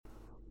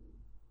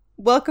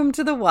Welcome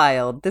to the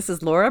Wild. This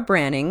is Laura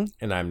Branning.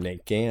 And I'm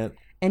Nate Gant.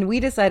 And we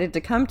decided to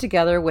come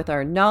together with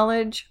our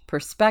knowledge,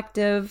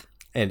 perspective,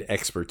 and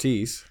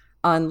expertise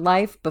on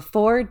life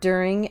before,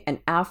 during,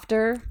 and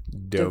after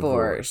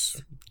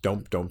divorce.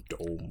 Dum.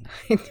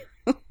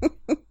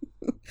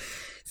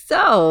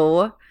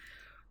 So,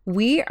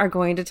 we are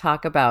going to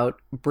talk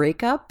about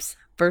breakups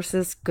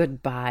versus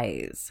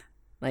goodbyes.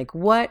 Like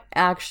what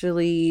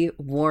actually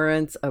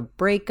warrants a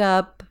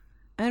breakup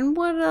and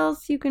what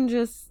else you can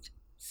just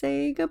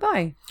say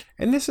goodbye.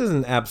 And this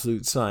isn't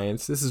absolute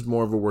science. This is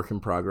more of a work in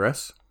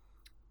progress.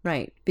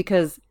 Right.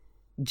 Because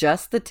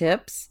just the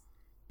tips,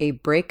 a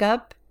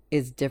breakup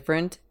is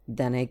different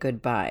than a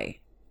goodbye.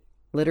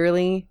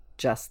 Literally,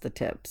 just the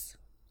tips.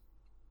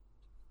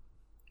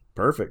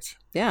 Perfect.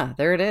 Yeah,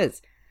 there it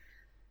is.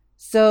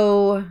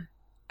 So,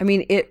 I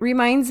mean, it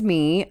reminds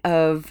me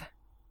of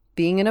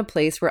being in a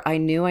place where I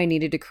knew I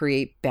needed to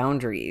create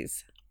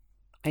boundaries.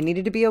 I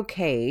needed to be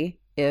okay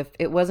if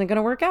it wasn't going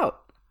to work out.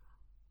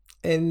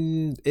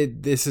 And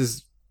this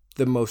is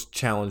the most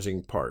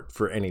challenging part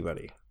for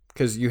anybody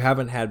because you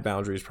haven't had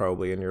boundaries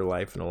probably in your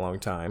life in a long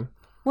time.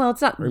 Well,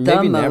 it's not or the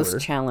maybe most never.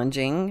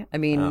 challenging. I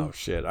mean... Oh,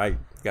 shit. I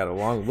got a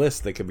long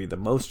list that could be the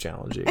most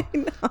challenging.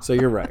 So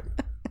you're right.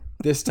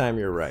 This time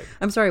you're right.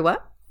 I'm sorry,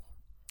 what?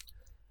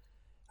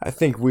 I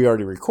think we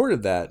already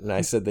recorded that, and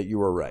I said that you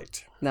were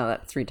right. No,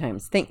 that's 3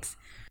 times. Thanks.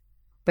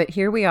 But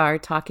here we are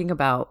talking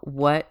about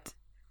what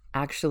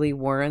actually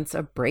warrants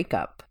a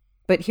breakup.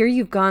 But here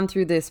you've gone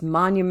through this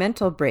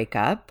monumental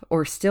breakup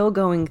or still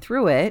going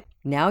through it.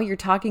 Now you're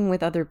talking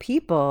with other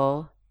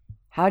people.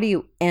 How do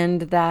you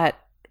end that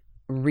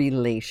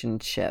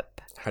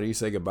relationship? How do you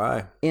say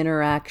goodbye?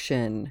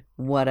 Interaction,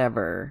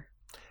 whatever.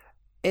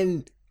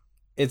 And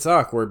it's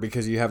awkward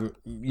because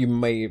you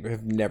may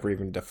have never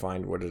even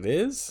defined what it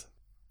is.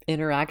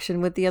 Interaction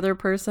with the other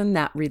person,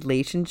 that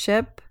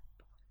relationship.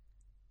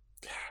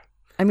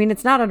 I mean,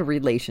 it's not a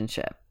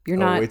relationship. You're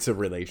not. Oh, it's a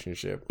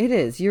relationship. It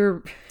is.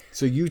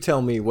 So you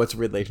tell me what's a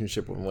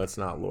relationship and what's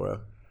not,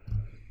 Laura.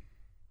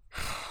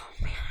 Oh,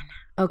 man.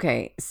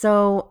 Okay,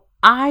 so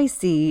I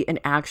see an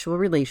actual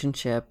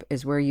relationship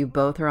is where you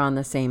both are on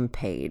the same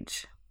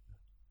page.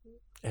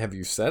 Have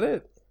you said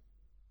it?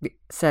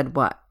 Said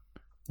what?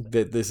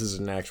 That this is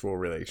an actual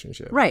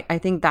relationship. Right. I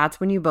think that's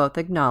when you both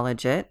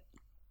acknowledge it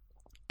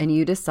and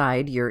you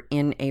decide you're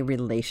in a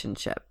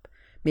relationship.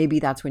 Maybe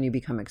that's when you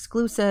become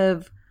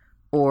exclusive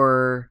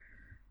or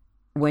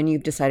when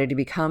you've decided to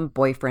become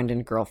boyfriend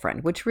and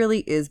girlfriend, which really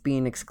is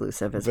being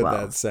exclusive as well.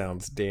 But that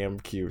sounds damn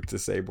cute to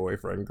say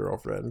boyfriend,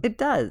 girlfriend. It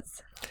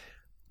does.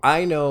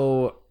 I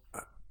know.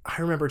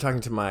 I remember talking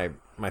to my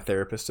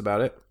therapist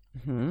about it.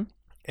 Mm-hmm.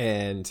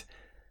 And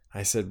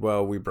I said,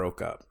 well, we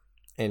broke up.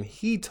 And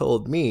he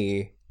told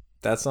me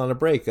that's not a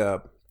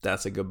breakup.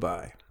 That's a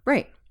goodbye.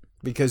 Right.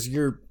 Because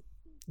you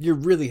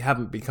really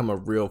haven't become a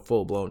real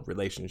full-blown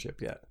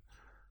relationship yet.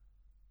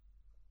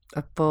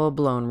 A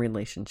full-blown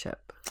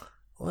relationship.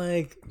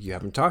 Like, you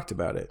haven't talked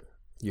about it.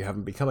 You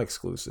haven't become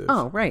exclusive.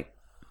 Oh, right.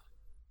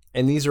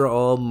 And these are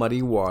all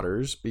muddy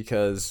waters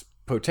because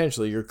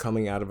potentially you're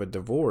coming out of a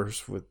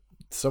divorce with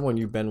someone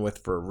you've been with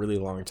for a really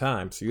long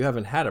time. So you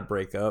haven't had a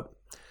breakup,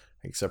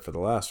 except for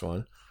the last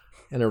one,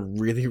 in a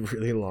really,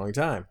 really long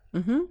time.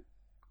 Mm-hmm.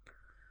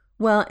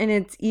 Well, and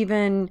it's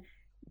even,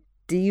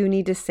 do you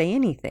need to say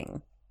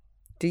anything?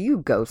 Do you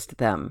ghost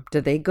them?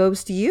 Do they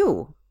ghost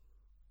you?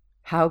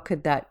 How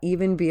could that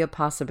even be a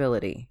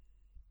possibility?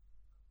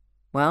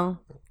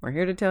 Well, we're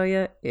here to tell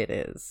you it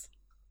is.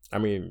 I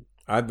mean,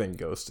 I've been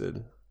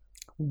ghosted.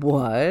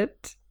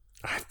 What?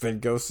 I've been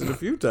ghosted a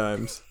few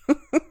times.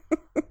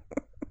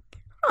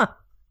 Huh.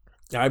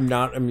 I'm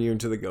not immune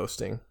to the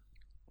ghosting.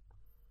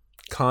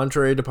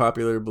 Contrary to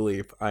popular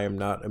belief, I am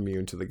not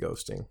immune to the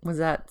ghosting. Was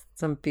that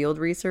some field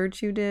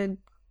research you did?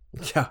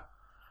 Yeah.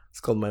 It's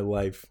called my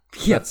life.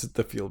 Yeah. That's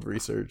the field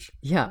research.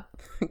 Yeah.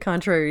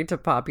 Contrary to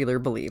popular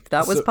belief.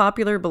 That was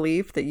popular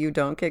belief that you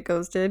don't get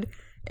ghosted.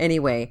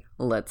 Anyway,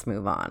 let's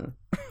move on.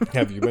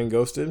 Have you been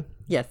ghosted?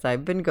 Yes,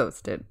 I've been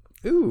ghosted.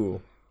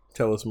 Ooh.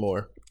 Tell us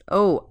more.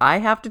 Oh, I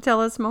have to tell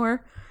us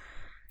more?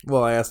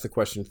 Well, I asked the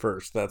question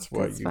first. That's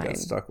why That's you fine. got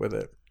stuck with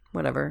it.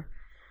 Whatever.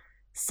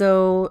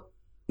 So,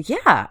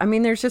 yeah. I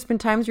mean, there's just been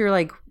times where you're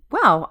like,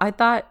 wow, I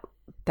thought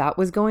that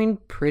was going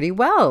pretty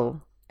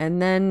well.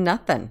 And then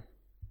nothing.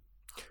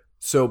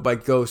 So by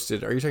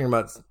ghosted, are you talking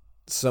about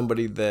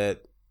somebody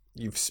that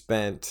you've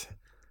spent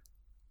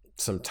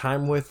some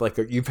time with? Like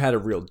you've had a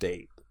real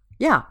date?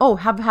 Yeah. Oh,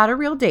 have had a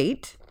real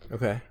date.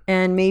 Okay.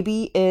 And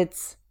maybe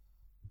it's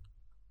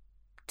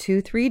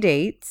 2-3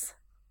 dates.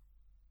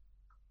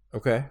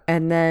 Okay.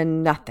 And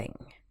then nothing.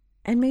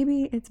 And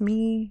maybe it's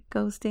me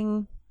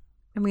ghosting.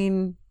 I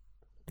mean.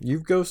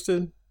 You've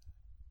ghosted?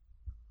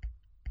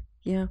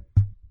 Yeah.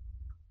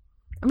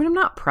 I mean, I'm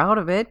not proud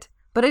of it,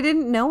 but I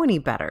didn't know any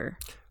better.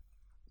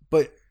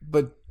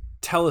 But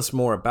tell us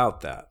more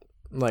about that.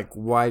 Like,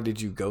 why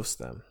did you ghost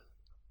them?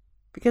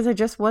 Because I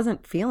just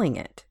wasn't feeling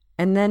it.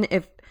 And then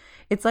if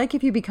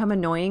you become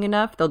annoying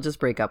enough, they'll just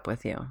break up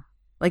with you.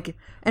 Like,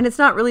 and it's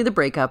not really the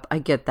breakup. I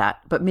get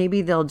that. But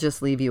maybe they'll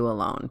just leave you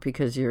alone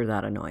because you're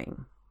that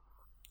annoying.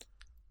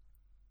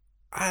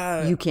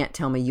 You can't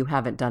tell me you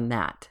haven't done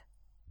that.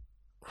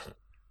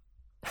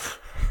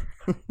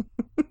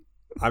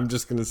 I'm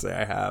just going to say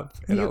I have,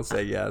 and I'll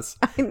say yes.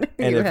 I know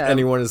and you if have.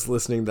 anyone is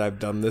listening that I've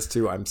done this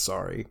to, I'm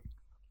sorry.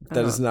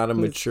 That is not a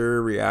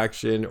mature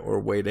reaction or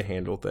way to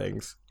handle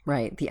things.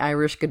 Right. The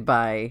Irish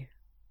goodbye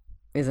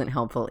isn't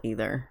helpful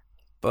either.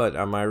 But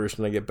I'm Irish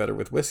and I get better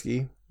with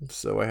whiskey,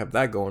 so I have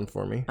that going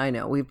for me. I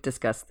know. We've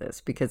discussed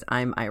this because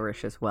I'm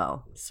Irish as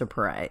well.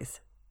 Surprise.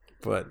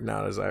 But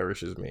not as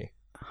Irish as me.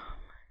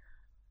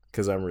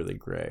 Because I'm really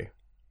gray.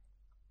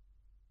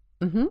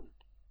 Mm-hmm.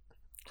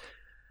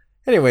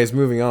 Anyways,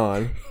 moving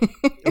on.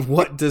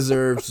 What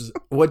deserves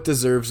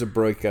a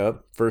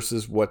breakup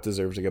versus what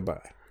deserves a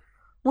goodbye?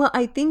 Well,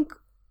 I think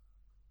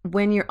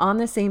when you're on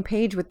the same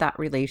page with that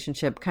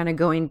relationship, kind of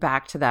going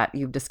back to that,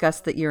 you've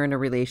discussed that you're in a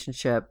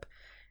relationship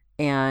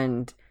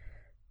and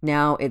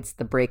now it's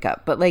the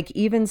breakup. But like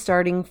even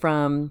starting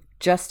from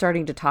just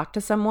starting to talk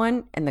to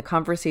someone and the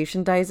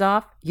conversation dies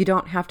off, you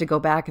don't have to go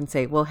back and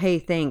say, well, hey,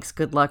 thanks.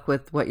 Good luck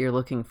with what you're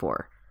looking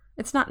for.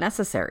 It's not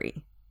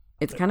necessary.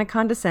 It's kind of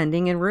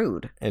condescending and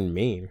rude. And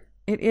mean.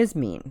 It is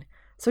mean.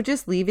 So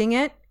just leaving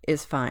it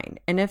is fine.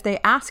 And if they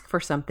ask for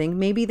something,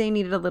 maybe they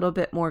needed a little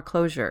bit more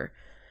closure.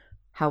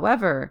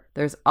 However,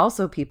 there's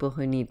also people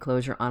who need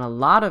closure on a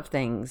lot of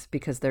things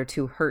because they're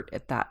too hurt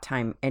at that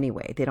time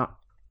anyway.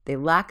 They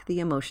lack the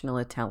emotional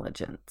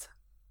intelligence.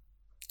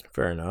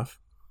 Fair enough.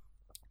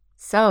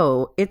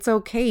 So it's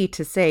okay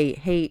to say,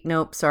 hey,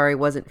 nope, sorry,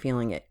 wasn't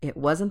feeling it. It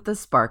wasn't the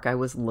spark I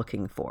was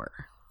looking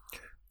for.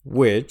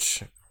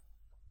 Which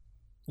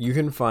you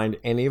can find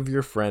any of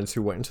your friends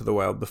who went into the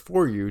wild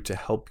before you to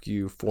help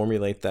you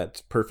formulate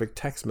that perfect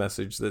text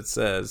message that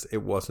says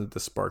it wasn't the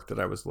spark that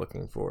I was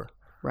looking for.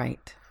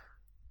 Right.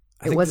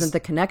 It wasn't the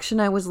connection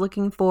I was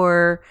looking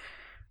for.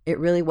 It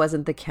really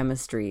wasn't the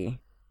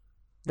chemistry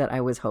that I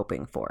was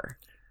hoping for.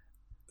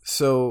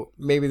 So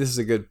maybe this is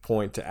a good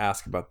point to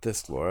ask about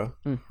this, Laura.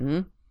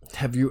 Mm-hmm.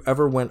 Have you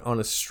ever went on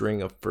a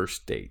string of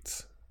first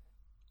dates?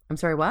 I'm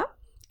sorry, what?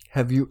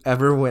 Have you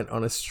ever went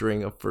on a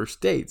string of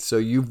first dates? So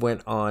you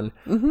went on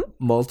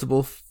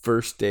multiple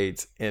first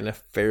dates in a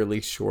fairly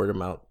short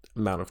amount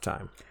of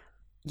time.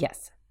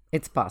 Yes,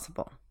 it's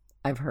possible.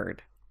 I've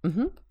heard.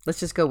 Mm-hmm. Let's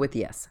just go with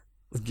yes.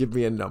 Give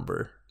me a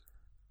number.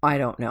 I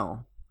don't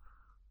know.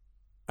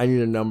 I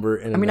need a number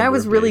and I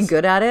was really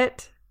good at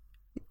it.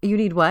 You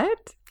need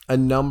what? A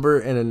number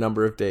and a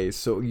number of days.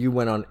 So you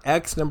went on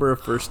X number of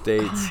first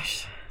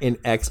dates in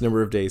X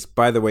number of days.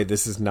 By the way,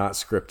 this is not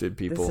scripted,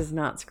 people. This is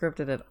not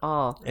scripted at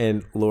all.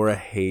 And Laura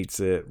hates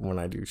it when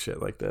I do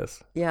shit like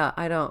this. Yeah,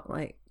 I don't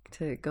like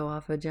to go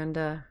off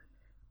agenda.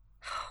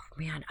 Oh,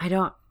 man,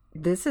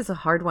 this is a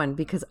hard one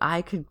because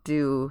I could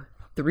do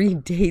 3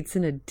 dates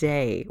in a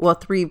day. Well,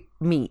 3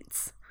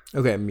 meets.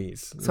 Okay,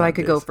 meets. So I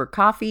could go for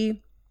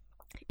coffee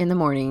in the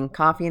morning,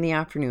 coffee in the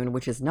afternoon,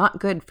 which is not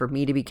good for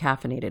me to be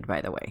caffeinated,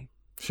 by the way.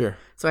 Sure.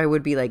 So I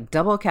would be like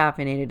double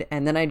caffeinated,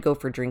 and then I'd go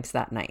for drinks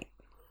that night.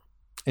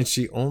 And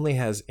she only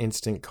has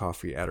instant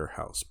coffee at her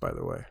house, by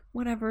the way.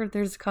 Whatever.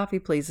 There's coffee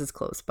places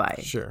close by.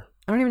 Sure.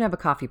 I don't even have a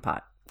coffee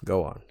pot.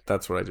 Go on.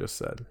 That's what I just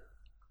said.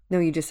 No,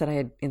 you just said I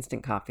had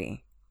instant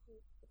coffee.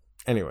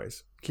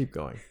 Anyways, keep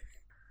going.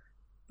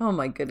 Oh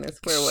my goodness.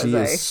 Where was She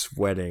I? is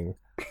sweating.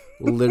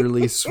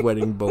 Literally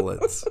sweating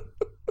bullets.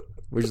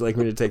 Would you like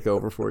me to take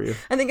over for you?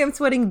 I think I'm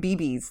sweating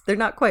BBs. They're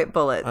not quite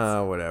bullets.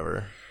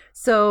 Whatever.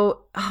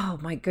 So, oh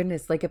my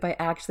goodness. Like if I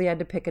actually had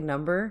to pick a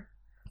number.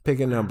 Pick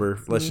a number.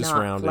 Let's just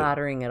round it. Not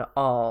flattering at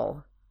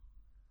all.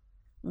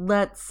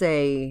 Let's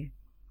say,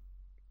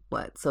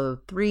 what? So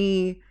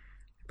 3,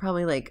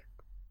 probably like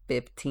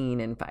 15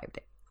 in 5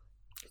 days.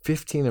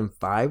 15 in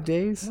 5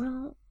 days?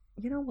 Well,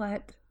 you know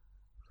what?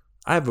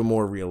 I have a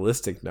more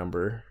realistic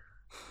number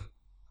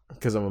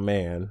because I'm a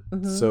man.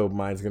 Mm-hmm. So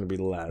mine's going to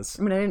be less.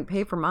 I mean, I didn't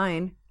pay for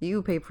mine.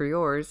 You paid for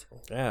yours.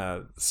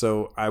 Yeah.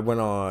 So I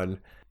went on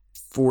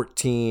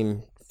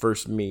 14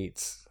 first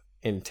meets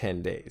in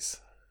 10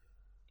 days.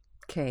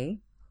 Okay.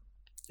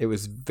 It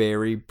was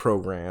very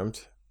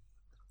programmed.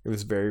 It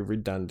was very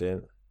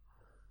redundant.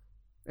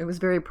 It was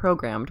very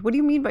programmed. What do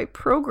you mean by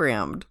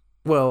programmed?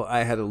 Well,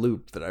 I had a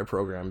loop that I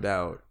programmed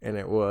out, and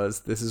it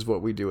was, this is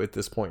what we do at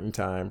this point in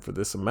time for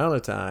this amount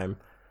of time.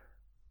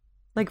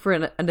 Like for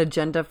an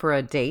agenda for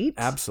a date?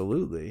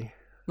 Absolutely.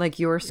 Like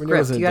your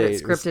script. You had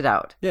it scripted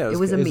out. Yeah, it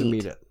was a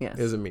meet. Yes.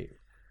 It was a meet.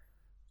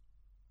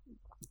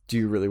 Do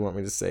you really want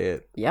me to say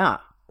it? Yeah.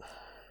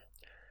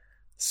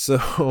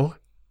 So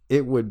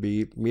it would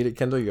be meet at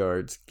Kendall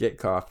Yards, get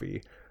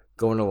coffee,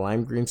 go on a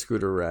lime green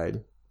scooter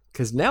ride.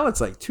 Because now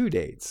it's like 2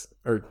 dates,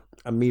 or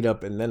a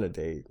meetup and then a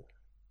date.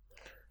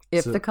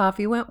 If the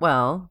coffee went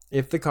well.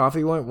 If the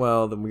coffee went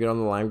well, then we get on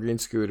the lime green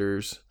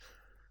scooters.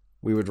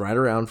 We would ride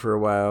around for a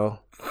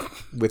while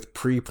with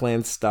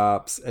pre-planned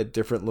stops at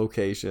different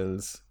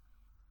locations.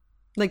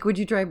 Like, would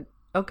you drive?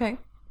 Okay.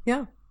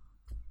 Yeah.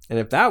 And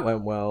if that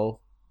went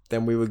well,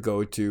 then we would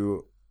go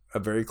to a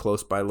very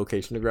close by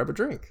location to grab a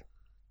drink.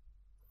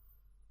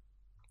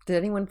 Did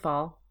anyone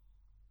fall?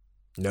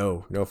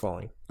 No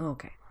falling.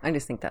 Okay. I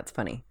just think that's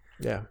funny.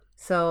 Yeah.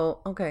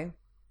 So, okay.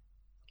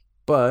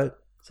 But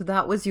So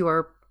that was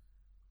your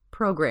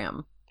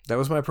program. that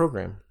was my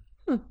program.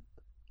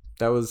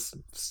 That was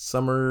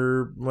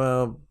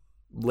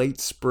late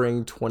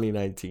spring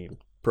 2019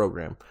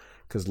 program.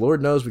 Because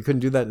Lord knows we couldn't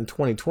do that in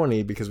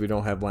 2020 because we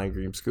don't have Lime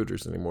Green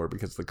scooters anymore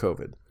because of the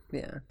COVID.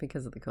 Yeah,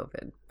 because of the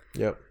COVID.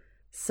 Yep.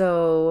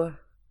 So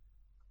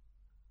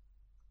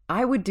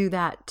I would do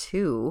that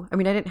too. I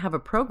mean, I didn't have a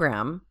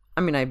program.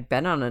 I mean, I've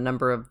been on a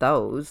number of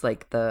those,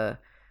 like the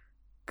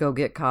go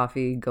get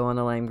coffee, go on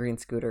the lime green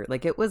scooter.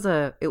 Like it was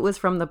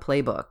from the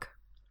playbook.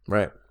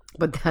 Right.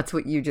 But that's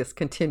what you just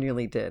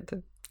continually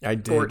did. I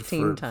did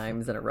 14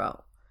 times in a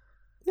row.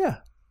 Yeah.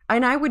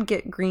 And I would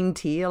get green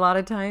tea a lot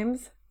of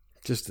times.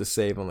 Just to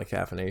save on the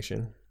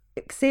caffeination.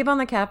 Save on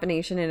the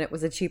caffeination, and it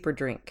was a cheaper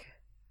drink.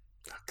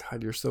 Oh,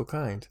 God, you're so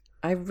kind.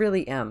 I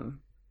really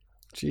am.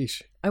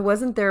 Sheesh. I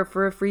wasn't there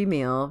for a free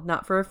meal,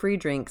 not for a free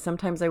drink.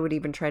 Sometimes I would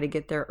even try to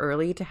get there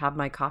early to have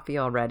my coffee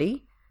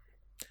already.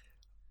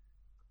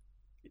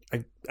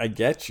 I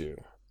get you.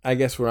 I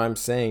guess what I'm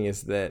saying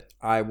is that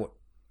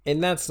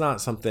and that's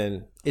not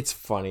something, it's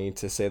funny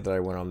to say that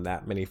I went on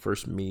that many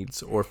first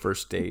meets or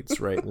first dates,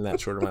 right, in that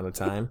short amount of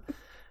time.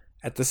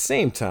 At the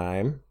same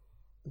time,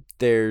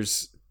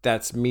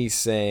 that's me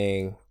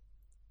saying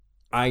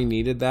I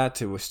needed that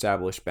to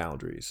establish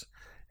boundaries.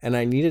 And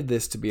I needed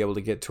this to be able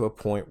to get to a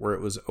point where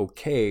it was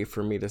okay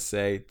for me to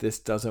say, this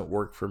doesn't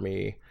work for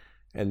me,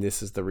 and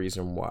this is the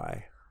reason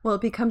why. Well,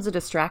 it becomes a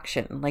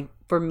distraction. Like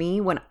for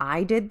me, when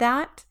I did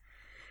that,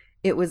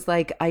 it was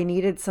like I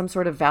needed some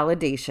sort of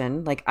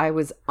validation. Like I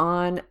was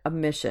on a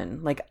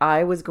mission. Like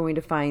I was going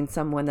to find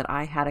someone that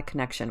I had a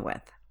connection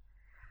with.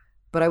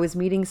 But I was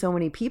meeting so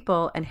many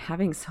people and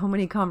having so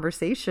many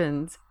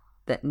conversations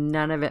that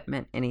none of it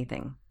meant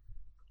anything.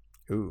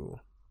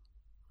 Ooh.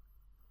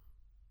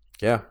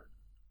 Yeah.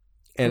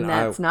 And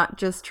that's not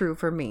just true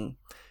for me.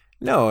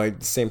 No,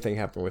 the same thing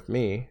happened with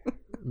me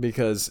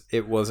because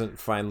it wasn't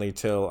finally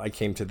till I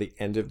came to the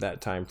end of that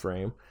time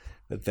frame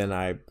that then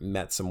I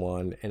met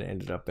someone and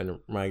ended up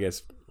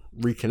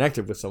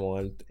reconnected with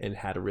someone and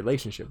had a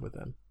relationship with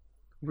them.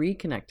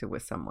 Reconnected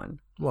with someone?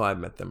 Well, I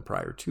met them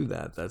prior to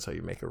that. That's how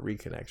you make a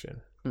reconnection.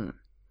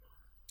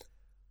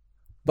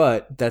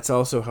 But that's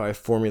also how I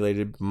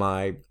formulated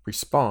my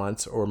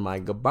response or my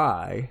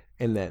goodbye,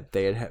 in that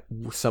they had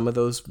some of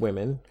those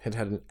women had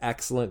an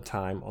excellent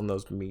time on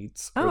those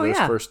meets or those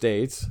first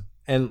dates.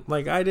 And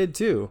like I did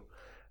too.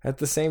 At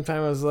the same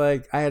time, I was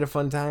like, I had a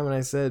fun time and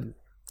I said,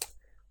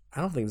 I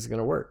don't think this is going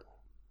to work.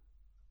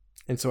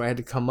 And so I had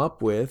to come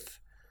up with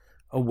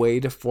a way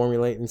to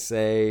formulate and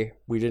say,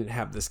 we didn't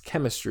have this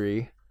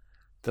chemistry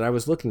that I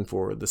was looking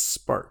for, the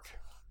spark.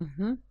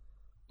 Mm-hmm.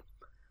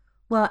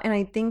 Well, and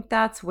I think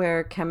that's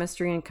where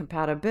chemistry and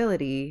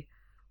compatibility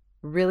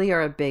really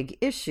are a big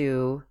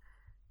issue.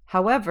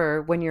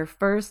 However, when you're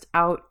first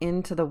out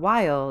into the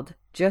wild,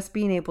 just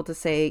being able to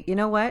say, you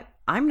know what,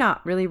 I'm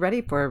not really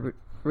ready for a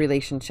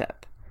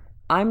relationship.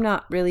 I'm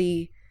not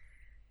really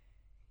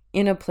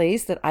in a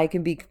place that I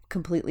can be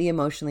completely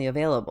emotionally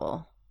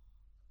available.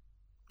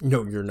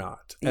 No, you're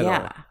not. At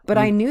all. But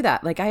I knew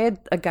that. Like I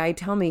had a guy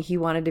tell me he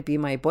wanted to be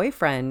my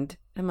boyfriend.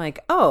 I'm like,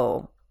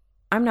 oh,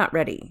 I'm not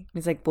ready.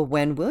 He's like, well,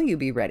 when will you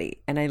be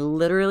ready? And I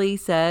literally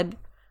said,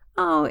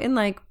 oh, in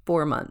like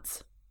 4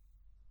 months.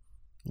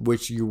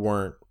 Which you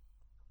weren't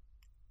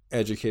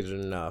educated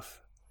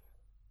enough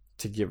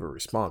to give a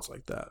response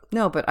like that.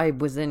 No, but I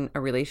was in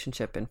a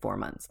relationship in 4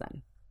 months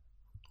then.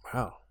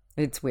 Wow.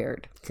 It's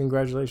weird.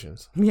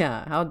 Congratulations.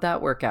 Yeah. How'd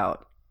that work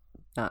out?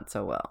 Not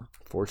so well.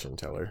 Fortune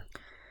teller.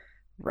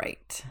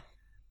 Right.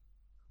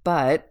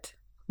 But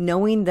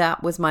knowing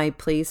that was my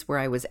place where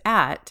I was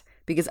at,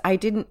 because I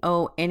didn't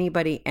owe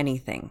anybody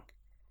anything.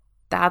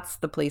 That's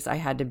the place I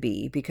had to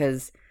be,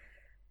 because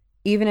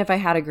even if I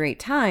had a great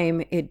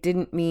time, it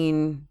didn't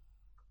mean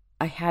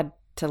I had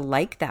to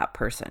like that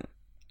person.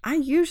 I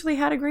usually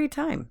had a great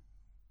time.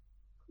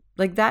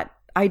 Like that,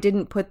 I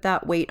didn't put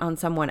that weight on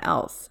someone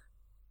else.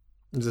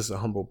 Is this a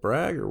humble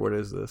brag or what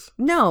is this?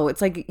 No,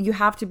 it's like you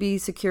have to be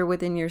secure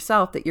within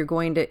yourself that you're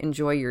going to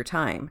enjoy your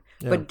time.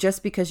 Yeah. But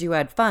just because you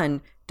had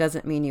fun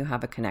doesn't mean you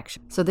have a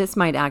connection. So this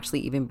might actually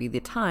even be the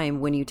time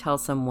when you tell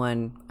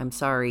someone, I'm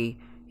sorry,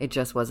 it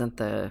just wasn't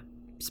the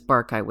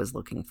spark I was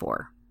looking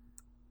for.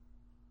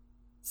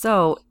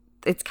 So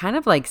it's kind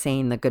of like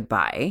saying the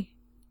goodbye.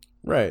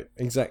 Right,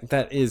 exactly.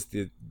 That is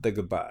the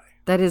goodbye.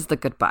 That is the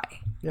goodbye.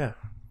 Yeah.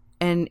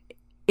 And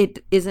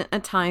it isn't a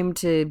time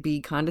to be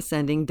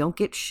condescending. Don't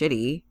get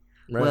shitty.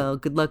 Right. Well,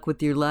 good luck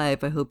with your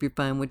life. I hope you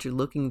find what you're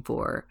looking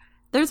for.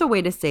 There's a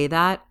way to say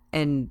that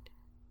and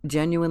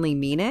genuinely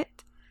mean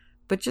it,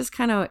 but just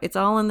kind of, it's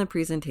all in the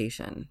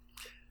presentation.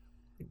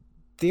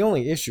 The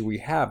only issue we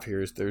have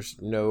here is there's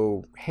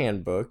no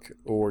handbook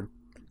or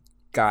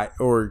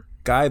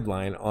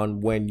guideline on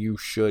when you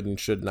should and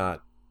should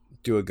not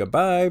do a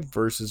goodbye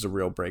versus a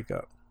real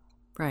breakup.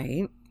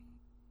 Right.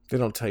 They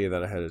don't tell you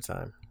that ahead of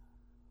time.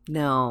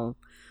 No.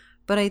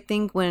 But I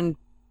think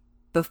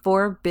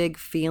before big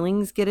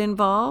feelings get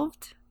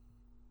involved,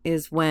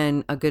 is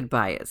when a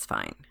goodbye is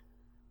fine.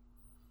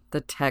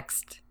 The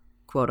text,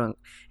 quote unquote,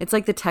 it's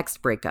like the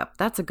text breakup.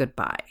 That's a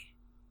goodbye.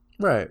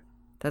 Right.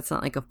 That's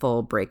not like a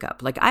full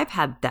breakup. Like I've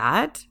had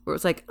that where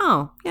it's like,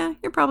 oh, yeah,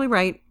 you're probably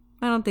right.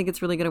 I don't think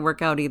it's really going to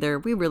work out either.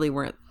 We really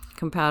weren't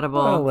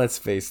compatible. Well, let's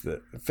face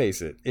it.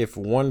 If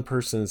one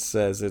person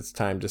says it's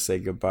time to say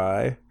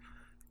goodbye,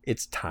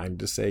 it's time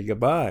to say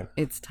goodbye.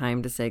 It's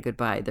time to say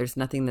goodbye. There's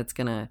nothing that's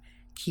going to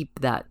keep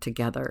that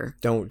together.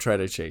 Don't try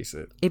to chase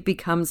it. It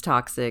becomes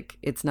toxic.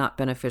 It's not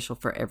beneficial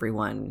for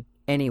anyone.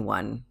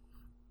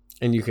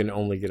 And you can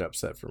only get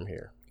upset from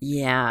here.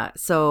 Yeah.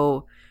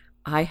 So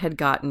I had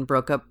gotten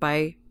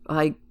goodbyed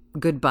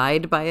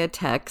by a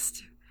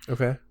text.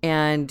 Okay.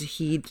 And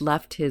he'd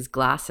left his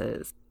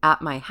glasses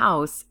at my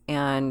house,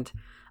 and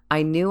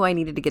I knew I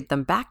needed to get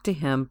them back to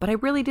him, but I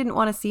really didn't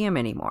want to see him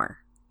anymore.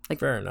 Like,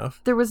 fair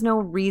enough. There was no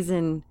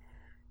reason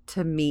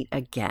to meet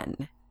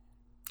again.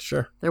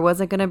 Sure. There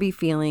wasn't going to be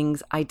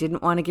feelings. I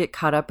didn't want to get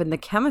caught up in the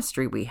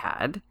chemistry we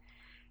had.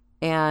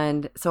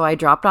 And so I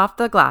dropped off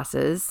the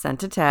glasses,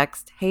 sent a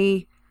text,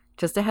 hey,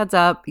 just a heads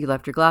up, you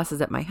left your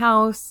glasses at my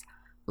house,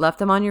 left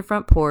them on your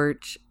front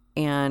porch,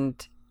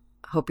 and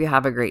hope you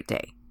have a great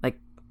day. Like,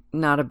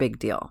 not a big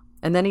deal.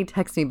 And then he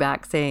texts me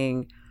back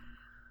saying,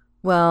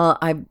 well,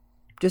 I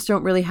just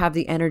don't really have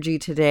the energy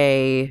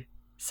today,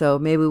 so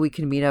maybe we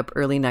can meet up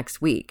early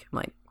next week. I'm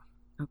like,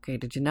 okay,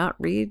 did you not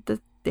read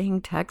the dang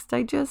text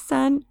I just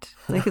sent?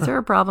 Like, is there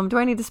a problem? Do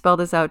I need to spell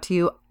this out to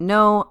you?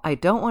 No, I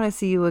don't want to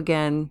see you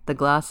again. The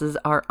glasses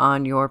are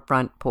on your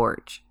front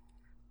porch.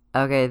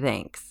 Okay,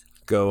 thanks.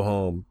 Go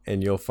home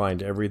and you'll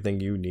find everything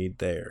you need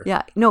there.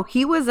 Yeah, no,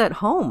 he was at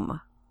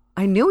home.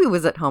 I knew he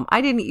was at home.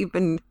 I didn't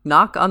even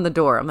knock on the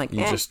door. I'm like,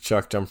 you just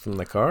chucked them from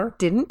the car?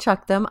 Didn't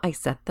chuck them. I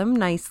set them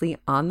nicely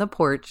on the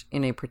porch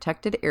in a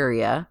protected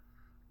area,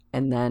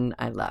 and then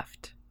I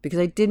left. Because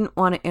I didn't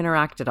want to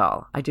interact at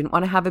all. I didn't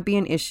want to have it be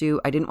an issue.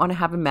 I didn't want to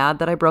have him mad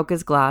that I broke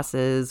his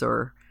glasses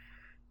or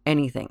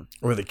anything.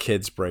 Or the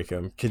kids break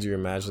them. Could you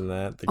imagine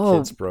that? The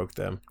kids broke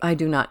them. I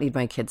do not need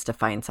my kids to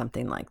find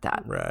something like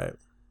that. Right.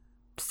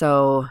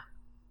 So,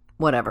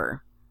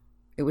 whatever.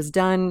 It was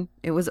done.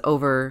 It was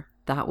over.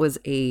 That was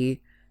a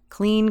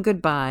clean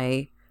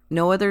goodbye.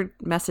 No other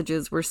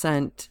messages were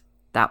sent.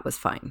 That was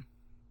fine.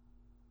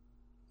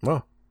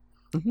 Well.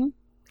 Mm-hmm.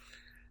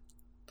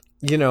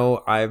 You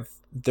know,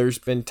 there's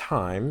been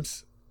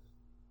times,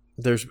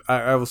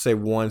 I will say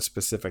one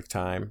specific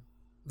time,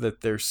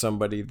 that there's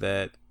somebody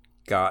that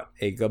got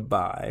a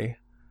goodbye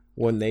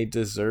when they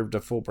deserved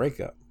a full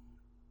breakup.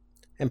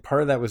 And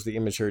part of that was the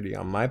immaturity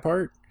on my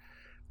part.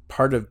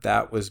 Part of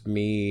that was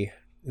me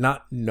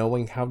not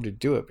knowing how to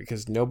do it,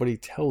 because nobody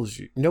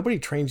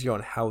trains you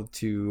on how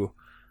to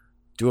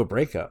do a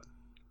breakup.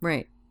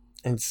 Right.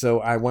 And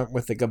so I went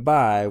with a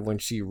goodbye when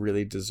she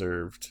really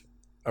deserved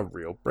a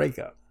real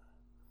breakup.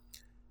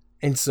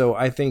 And so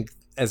I think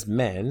as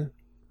men,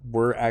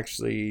 we're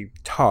actually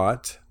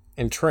taught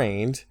and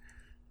trained,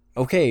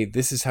 okay,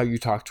 this is how you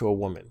talk to a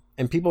woman.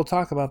 And people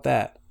talk about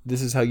that.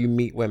 This is how you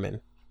meet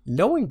women.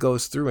 No one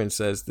goes through and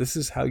says, this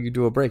is how you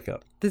do a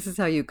breakup. This is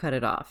how you cut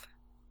it off.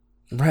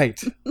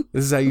 Right.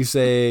 This is how you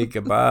say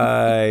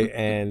goodbye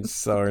and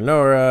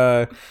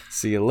sayonara,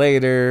 see you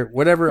later,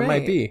 whatever it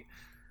might be.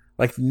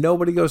 Like,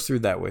 nobody goes through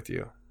that with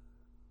you.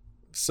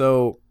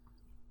 So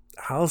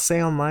I'll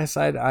say on my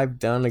side, I've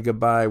done a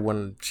goodbye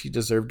when she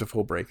deserved a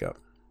full breakup.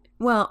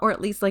 Well, or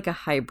at least like a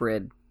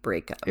hybrid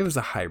breakup. It was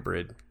a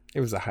hybrid.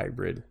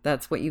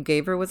 That's what you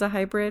gave her, was a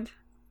hybrid?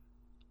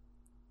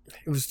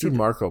 It was through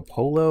Marco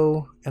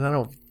Polo, and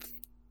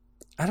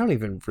I don't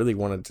even really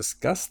want to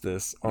discuss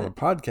this on a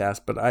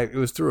podcast, but it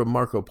was through a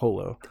Marco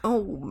Polo.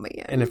 Oh,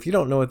 man. And if you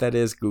don't know what that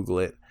is, Google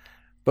it.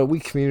 But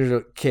we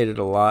communicated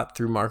a lot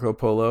through Marco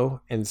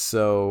Polo, and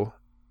so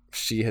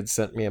she had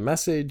sent me a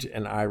message,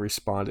 and I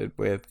responded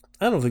with,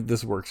 I don't think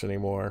this works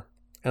anymore.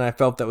 And I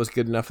felt that was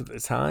good enough at the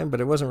time,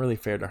 but it wasn't really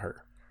fair to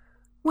her.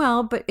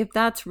 Well, but if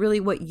that's really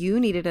what you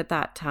needed at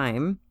that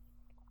time,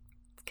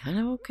 it's kind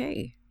of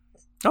okay.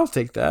 I'll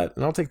take that,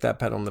 and I'll take that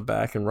pat on the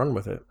back and run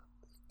with it.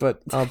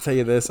 But I'll tell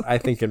you this, I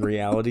think in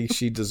reality,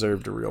 she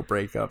deserved a real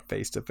breakup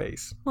face to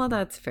face. Well,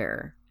 that's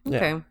fair.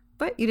 Okay. Yeah.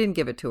 But you didn't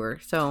give it to her,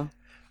 so.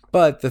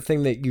 But the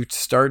thing that you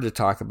started to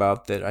talk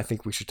about that I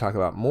think we should talk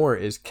about more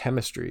is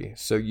chemistry.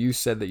 So you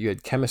said that you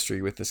had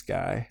chemistry with this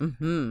guy,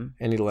 mm-hmm.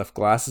 and he left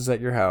glasses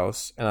at your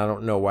house. And I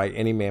don't know why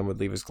any man would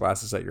leave his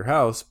glasses at your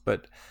house,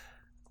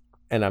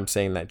 and I'm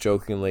saying that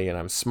jokingly, and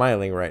I'm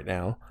smiling right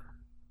now.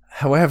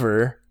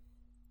 However,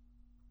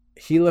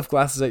 he left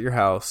glasses at your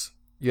house.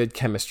 You had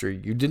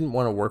chemistry. You didn't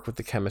want to work with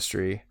the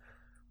chemistry,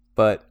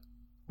 but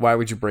why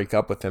would you break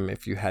up with him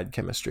if you had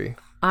chemistry?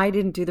 I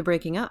didn't do the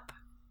breaking up.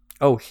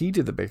 Oh, he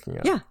did the breaking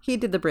up. Yeah, he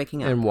did the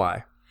breaking up. And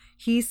why?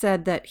 He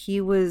said that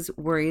he was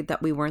worried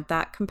that we weren't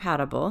that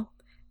compatible,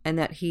 and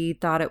that he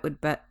thought it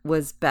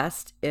was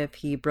best if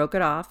he broke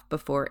it off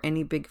before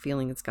any big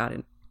feelings got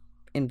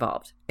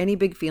involved. Any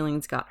big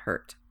feelings got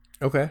hurt.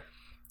 Okay.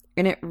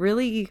 And it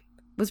really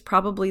was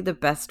probably the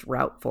best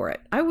route for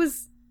it. I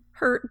was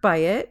hurt by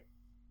it.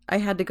 I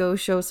had to go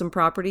show some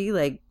property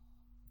like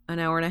an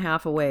hour and a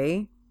half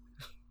away.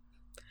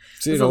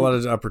 So you had a lot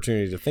of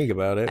opportunity to think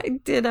about it. I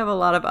did have a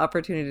lot of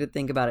opportunity to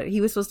think about it.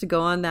 He was supposed to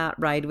go on that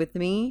ride with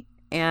me,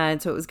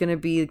 and so it was going to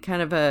be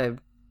kind of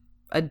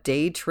a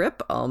day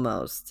trip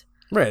almost.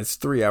 Right, it's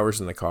 3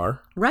 hours in the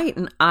car. Right,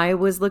 and I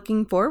was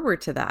looking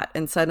forward to that,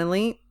 and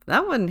suddenly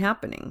that wasn't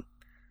happening.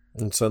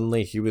 And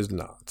suddenly he was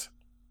not.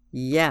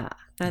 Yeah.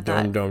 And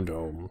I thought,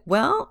 Dome.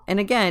 well, and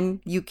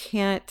again, you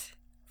can't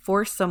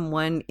force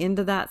someone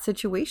into that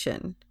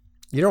situation.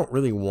 You don't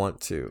really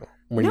want to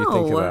when you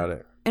think about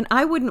it. And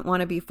I wouldn't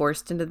want to be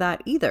forced into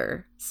that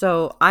either.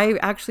 So I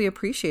actually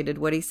appreciated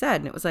what he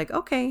said. And it was like,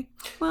 okay,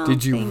 well,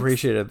 did you thanks.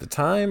 appreciate it at the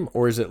time,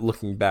 or is it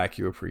looking back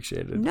you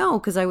appreciated? No,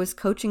 because I was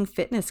coaching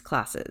fitness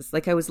classes.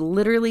 Like I was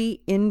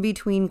literally in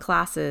between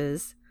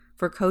classes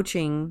for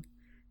coaching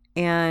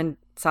and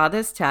saw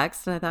this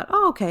text. And I thought,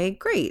 oh, okay,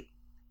 great.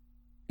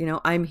 You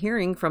know, I'm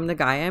hearing from the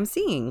guy I'm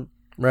seeing.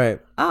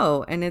 Right.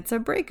 Oh, and it's a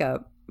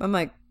breakup. I'm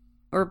like,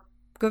 or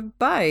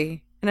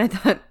goodbye. And I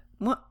thought,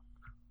 what?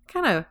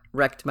 Kind of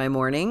wrecked my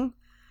morning.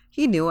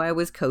 He knew I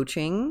was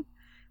coaching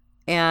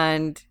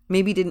and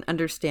maybe didn't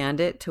understand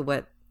it to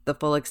what the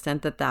full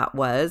extent that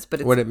was,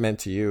 but it's, what it meant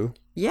to you.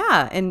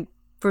 Yeah. And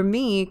for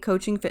me,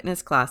 coaching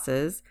fitness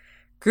classes,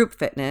 group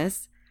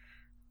fitness,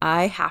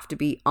 I have to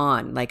be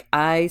on. Like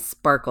I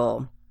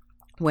sparkle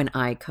when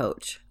I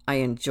coach. I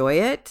enjoy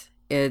it.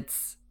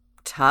 It's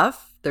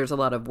tough. There's a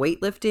lot of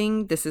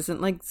weightlifting. This isn't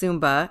like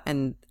Zumba,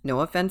 and no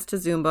offense to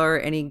Zumba or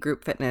any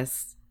group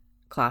fitness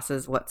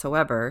classes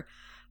whatsoever.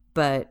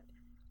 But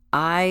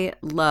I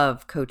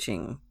love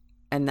coaching,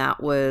 and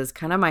that was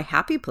kind of my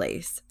happy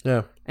place.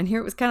 Yeah. And here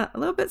it was kind of a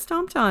little bit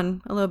stomped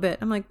on a little bit.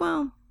 I'm like,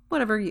 well,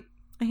 whatever.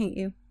 I hate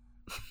you.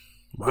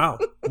 Wow.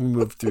 We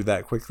moved through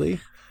that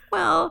quickly.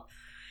 Well,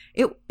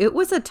 it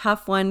was a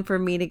tough one for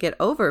me to get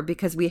over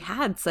because we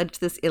had such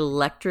this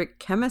electric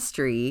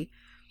chemistry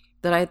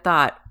that I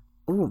thought,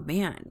 oh,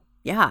 man,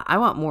 yeah, I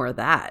want more of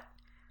that.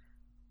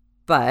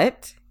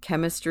 But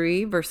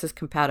chemistry versus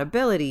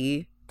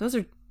compatibility, those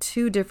are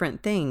two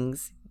different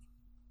things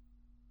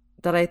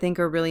that I think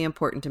are really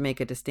important to make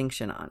a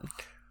distinction on.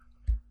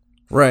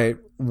 Right.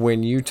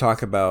 When you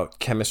talk about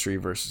chemistry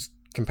versus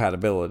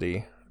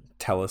compatibility,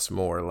 tell us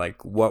more.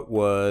 Like, what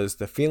was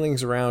the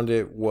feelings around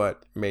it?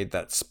 What made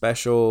that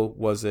special?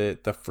 Was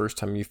it the first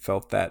time you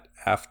felt that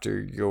after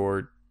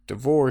your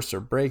divorce or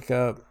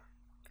breakup?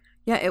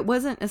 Yeah, it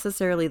wasn't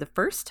necessarily the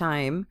first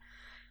time.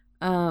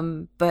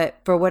 But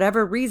for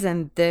whatever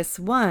reason, this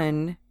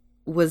one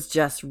was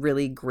just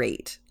really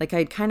great. Like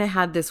I'd kind of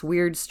had this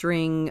weird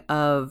string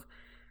of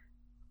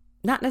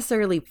not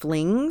necessarily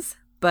flings,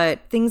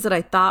 but things that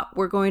I thought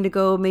were going to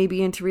go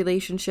maybe into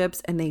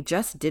relationships, and they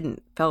just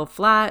didn't. Fell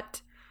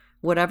flat,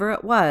 whatever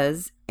it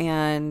was.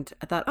 And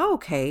I thought, oh,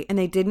 okay. And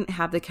they didn't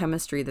have the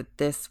chemistry that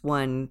this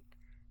one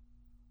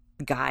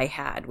guy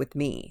had with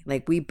me.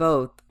 Like we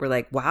both were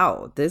like,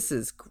 wow, this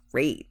is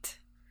great.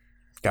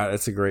 God,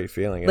 it's a great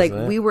feeling, like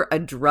isn't it? We were a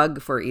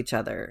drug for each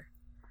other.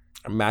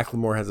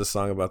 Macklemore has a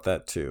song about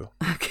that too.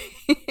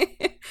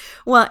 Okay.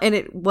 Well, and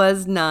it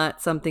was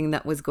not something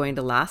that was going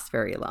to last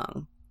very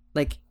long.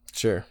 Like,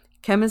 sure,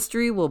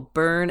 chemistry will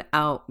burn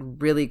out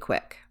really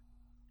quick.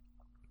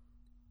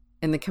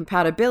 And the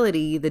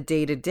compatibility, the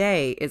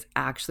day-to-day, is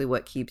actually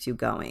what keeps you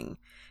going.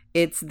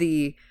 It's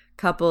the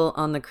couple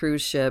on the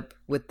cruise ship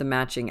with the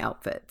matching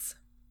outfits.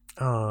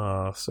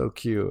 Oh, so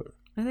cute.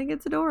 I think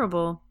it's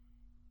adorable.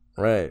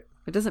 Right.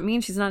 It doesn't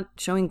mean she's not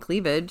showing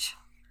cleavage.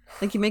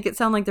 Like, you make it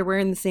sound like they're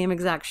wearing the same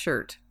exact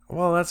shirt.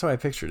 Well, that's how I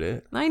pictured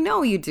it. I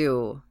know you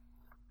do.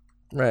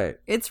 Right.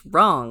 It's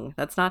wrong.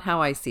 That's not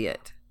how I see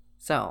it.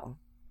 So,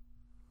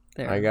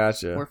 there. I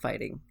gotcha. We're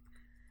fighting.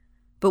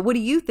 But what do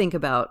you think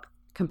about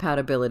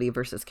compatibility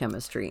versus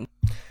chemistry?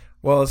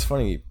 Well, it's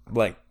funny.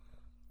 Like,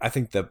 I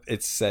think that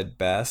it's said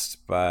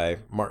best by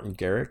Martin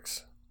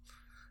Garrix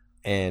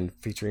and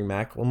featuring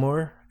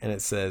Macklemore. And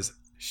it says,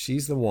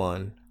 she's the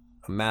one,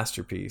 a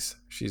masterpiece.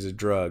 She's a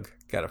drug,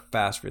 got a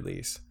fast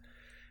release.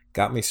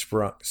 Got me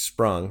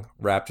sprung,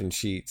 wrapped in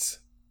sheets.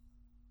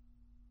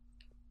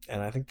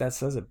 And I think that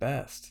says it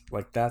best.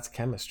 Like, that's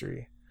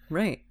chemistry.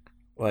 Right.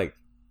 Like,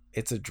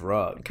 it's a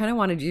drug. I kind of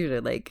wanted you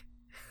to,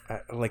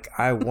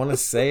 I want to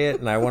say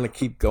it, and I want to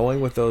keep going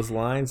with those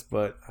lines,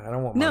 but I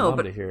don't want my mom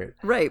to hear it.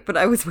 Right, but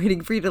I was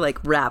waiting for you to,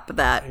 rap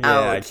that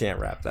out. Yeah, I can't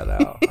rap that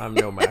out. I'm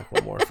no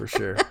Macklemore for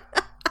sure.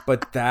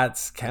 But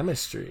that's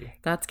chemistry.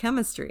 That's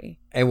chemistry.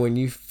 And when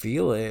you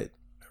feel it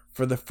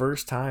for the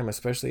first time,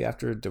 especially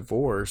after a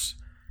divorce,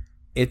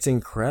 it's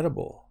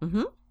incredible.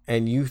 Mm-hmm.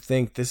 And you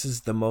think this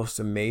is the most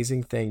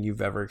amazing thing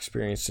you've ever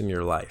experienced in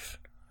your life.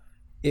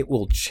 It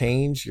will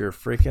change your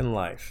freaking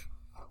life.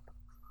 Yep.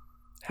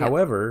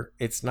 However,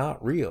 it's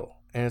not real,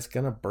 and it's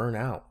going to burn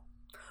out.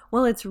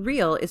 Well, it's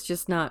real. It's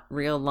just not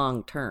real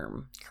long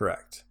term.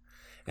 Correct.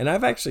 And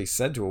I've actually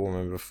said to a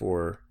woman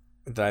before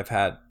that I've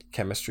had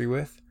chemistry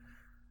with,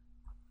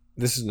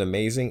 this is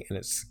amazing, and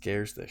it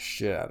scares the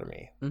shit out of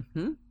me.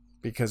 Mm-hmm.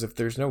 Because if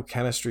there's no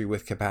chemistry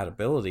with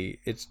compatibility,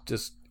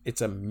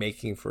 it's a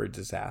making for a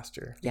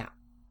disaster. Yeah.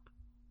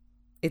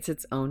 It's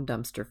its own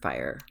dumpster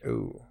fire.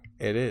 Ooh,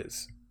 it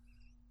is.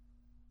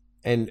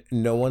 And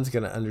no one's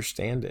going to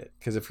understand it.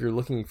 Because if you're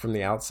looking from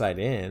the outside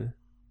in,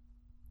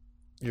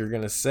 you're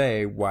going to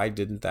say, why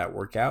didn't that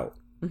work out?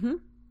 Mm-hmm.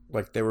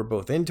 Like they were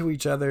both into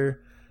each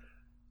other.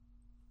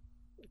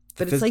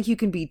 But it's like you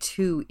can be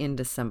too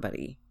into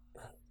somebody.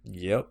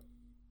 Yep.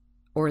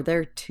 Or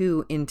they're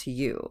too into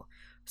you.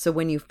 So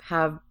when you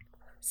have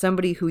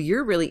somebody who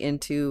you're really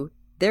into,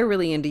 they're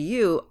really into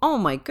you. Oh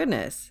my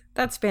goodness,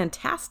 that's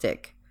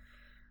fantastic.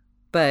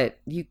 But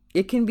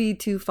it can be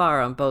too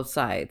far on both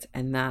sides,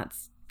 and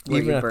that's where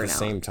even you at burn the out.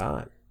 same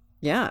time.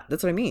 Yeah,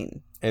 that's what I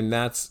mean. And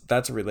that's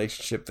a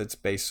relationship that's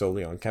based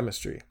solely on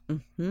chemistry.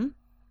 Mm-hmm.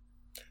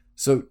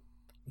 So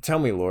tell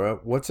me, Laura,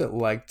 what's it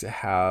like to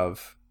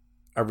have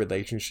a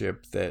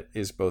relationship that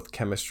is both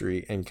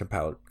chemistry and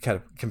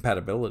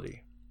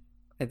compatibility?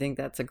 I think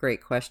that's a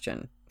great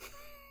question.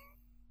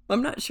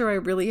 I'm not sure I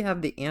really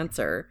have the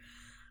answer.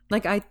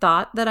 Like I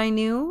thought that I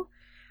knew,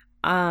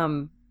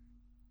 but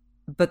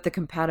the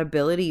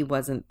compatibility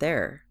wasn't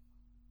there.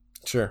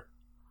 Sure.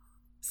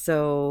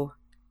 So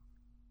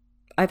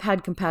I've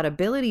had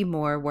compatibility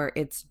more where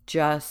it's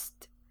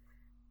just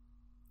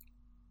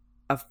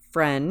a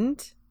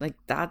friend. Like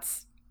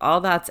that's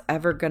all that's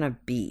ever gonna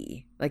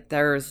be. Like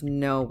there's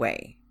no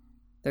way.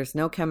 There's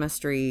no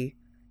chemistry.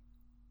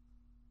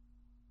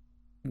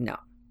 No.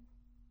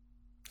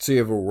 So you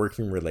have a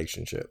working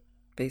relationship.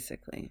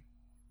 Basically.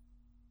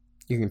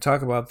 You can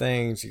talk about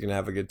things, you can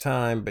have a good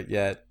time, but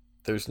yet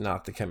there's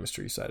not the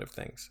chemistry side of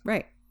things.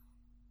 Right.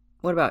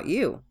 What about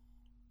you?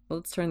 Well,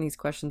 let's turn these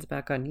questions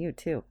back on you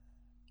too.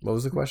 What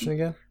was the question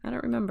again? I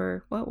don't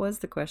remember. What was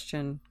the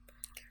question?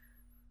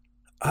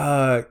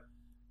 I've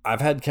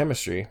had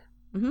chemistry.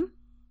 Mm-hmm.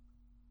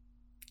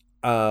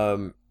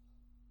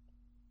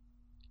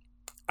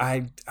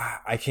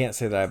 I can't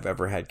say that I've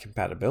ever had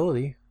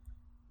compatibility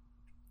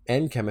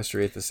and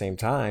chemistry at the same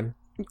time.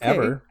 Okay.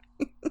 Ever.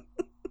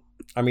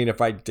 I mean, if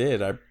I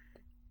did, I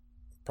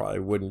probably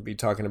wouldn't be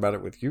talking about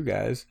it with you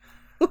guys.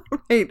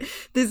 Right.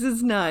 This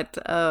is not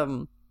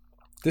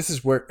this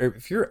is where,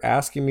 if you're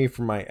asking me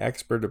for my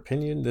expert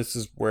opinion, this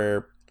is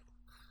where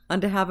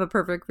on to have a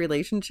perfect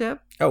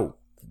relationship. Oh,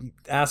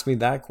 ask me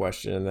that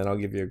question and then I'll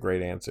give you a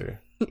great answer.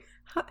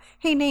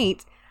 Hey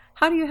Nate,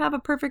 how do you have a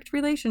perfect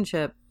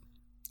relationship?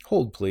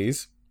 Hold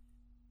please.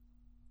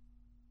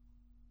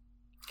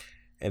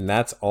 And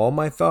that's all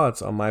my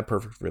thoughts on my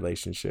perfect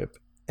relationship.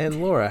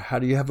 And Laura, how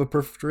do you have a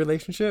perfect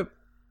relationship?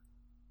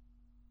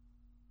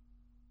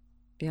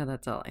 Yeah,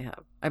 that's all I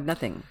have. I have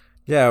nothing.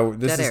 Yeah,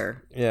 Dead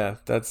air. Yeah,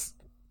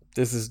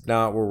 this is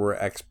not where we're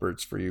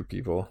experts for you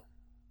people.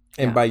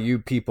 And by you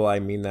people, I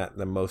mean that in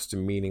the most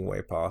demeaning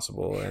way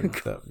possible and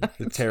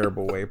the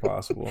terrible way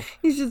possible.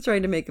 He's just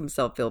trying to make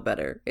himself feel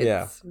better.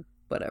 It's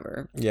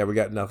whatever. Yeah, we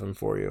got nothing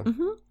for you.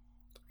 Mm-hmm.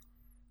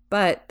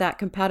 But that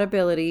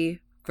compatibility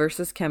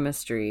versus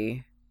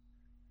chemistry,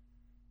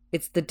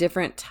 it's the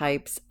different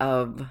types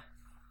of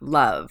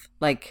love,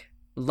 like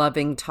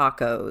loving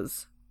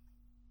tacos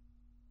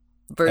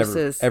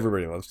versus...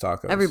 Everybody loves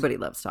tacos. Everybody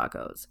loves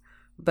tacos.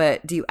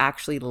 But do you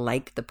actually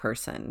like the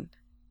person?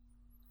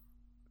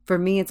 For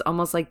me, it's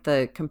almost like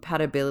the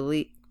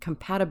compatibility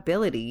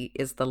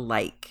is the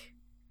like.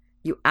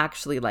 You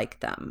actually like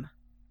them.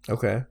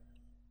 Okay.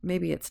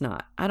 Maybe it's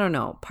not. I don't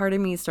know. Part of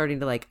me is starting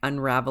to like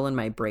unravel in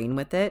my brain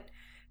with it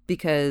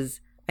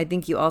because I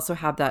think you also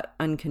have that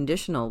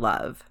unconditional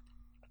love.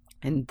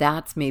 And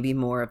that's maybe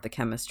more of the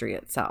chemistry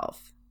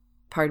itself.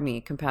 Pardon me,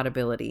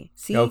 compatibility.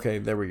 See? Okay,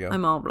 there we go.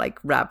 I'm all like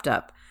wrapped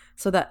up.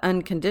 So that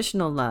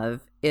unconditional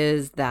love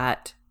is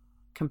that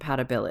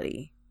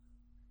compatibility.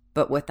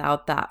 But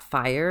without that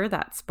fire,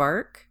 that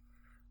spark,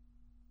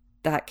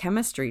 that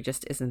chemistry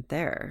just isn't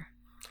there.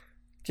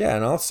 Yeah,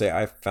 and I'll say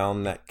I've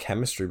found that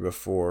chemistry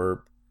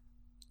before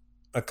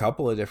a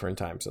couple of different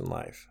times in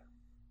life.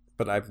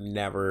 But I've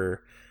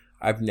never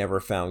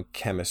found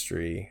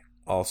chemistry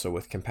also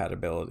with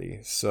compatibility.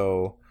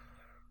 So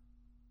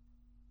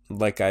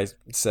like I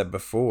said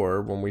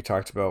before, when we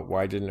talked about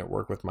why didn't it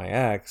work with my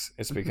ex,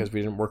 it's because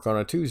we didn't work on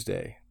a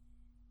Tuesday.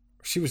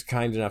 She was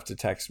kind enough to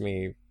text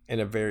me in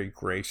a very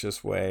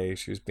gracious way.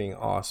 She was being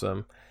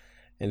awesome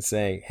and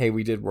saying, hey,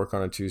 we did work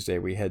on a Tuesday.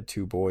 We had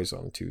 2 boys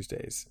on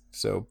Tuesdays.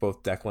 So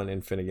both Declan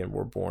and Finnegan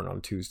were born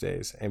on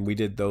Tuesdays. And we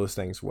did those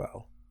things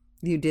well.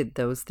 You did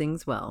those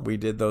things well. We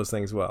did those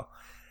things well.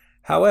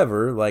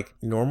 However, like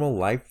normal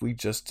life, we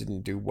just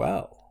didn't do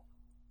well.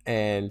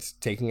 And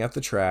taking out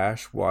the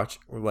trash,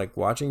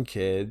 watching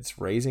kids,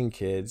 raising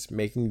kids,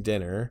 making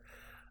dinner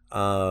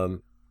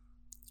on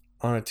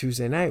a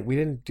Tuesday night, we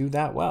didn't do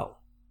that well.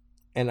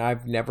 And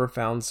I've never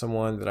found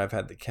someone that I've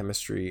had the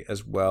chemistry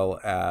as well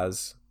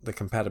as the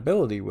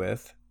compatibility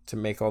with to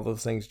make all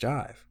those things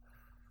jive.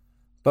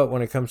 But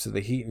when it comes to the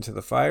heat and to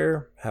the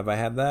fire, have I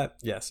had that?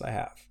 Yes, I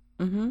have.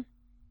 Mm-hmm.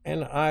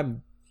 And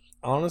I'm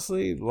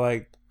honestly,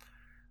 like,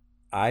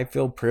 I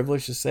feel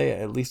privileged to say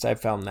at least I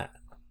found that.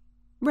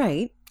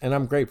 Right. And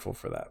I'm grateful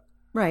for that.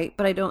 Right.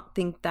 But I don't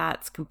think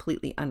that's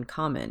completely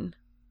uncommon.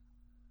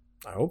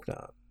 I hope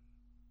not.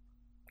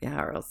 Yeah,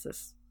 or else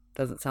this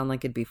doesn't sound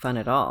like it'd be fun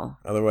at all.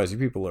 Otherwise, you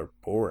people are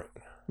boring.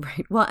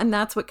 Right. Well, and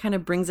that's what kind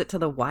of brings it to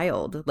the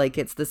wild. Like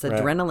it's this Right.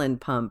 adrenaline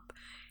pump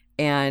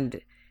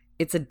and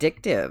it's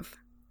addictive.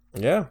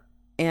 Yeah.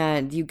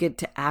 And you get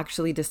to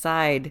actually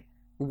decide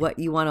what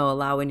you want to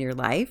allow in your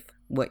life,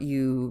 what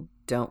you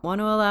don't want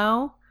to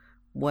allow,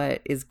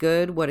 what is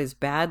good, what is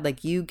bad.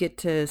 Like you get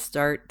to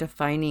start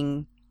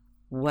defining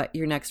what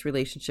your next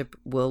relationship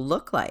will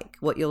look like,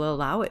 what you'll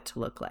allow it to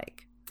look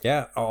like.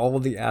 Yeah. All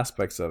of the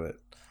aspects of it.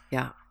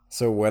 Yeah.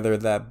 So whether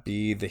that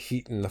be the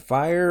heat and the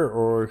fire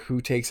or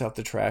who takes out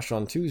the trash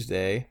on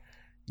Tuesday,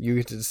 you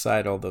get to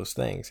decide all those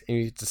things and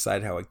you get to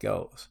decide how it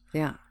goes.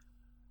 Yeah.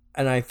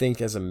 And I think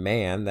as a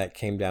man, that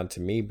came down to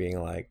me being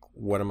like,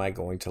 what am I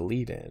going to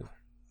lead in?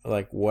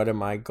 Like, what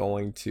am I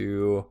going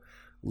to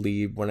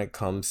lead when it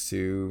comes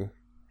to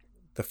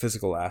the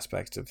physical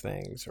aspects of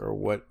things? Or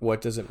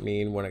what does it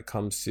mean when it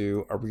comes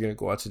to, are we going to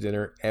go out to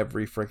dinner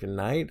every freaking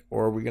night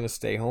or are we going to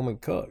stay home and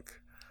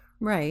cook?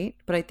 Right.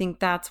 But I think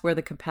that's where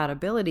the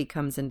compatibility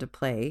comes into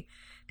play,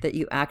 that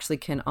you actually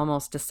can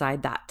almost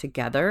decide that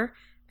together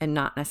and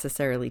not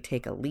necessarily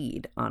take a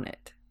lead on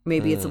it.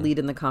 Maybe it's a lead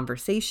in the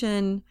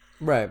conversation.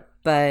 Right.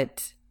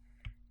 But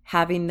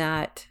having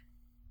that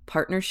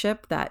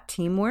partnership, that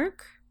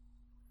teamwork,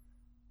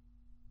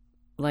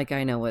 like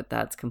I know what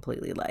that's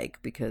completely like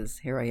because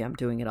here I am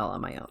doing it all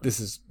on my own.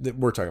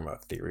 We're talking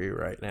about theory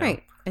right now.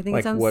 Right. I think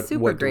Like, it sounds what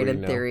super do great we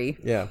in know? theory.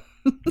 Yeah.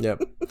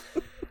 Yep.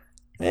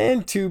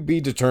 And to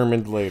be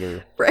determined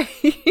later. Right.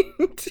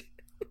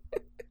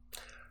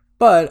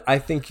 But I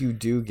think you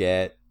do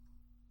get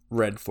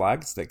red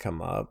flags that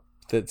come up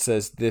that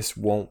says this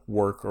won't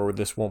work or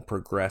this won't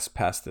progress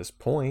past this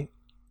point.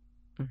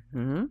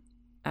 Mm-hmm.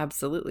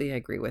 Absolutely, I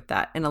agree with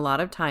that. And a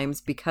lot of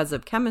times, because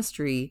of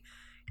chemistry,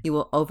 you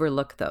will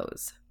overlook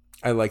those.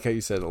 I like how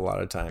you said a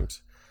lot of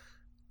times.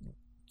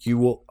 You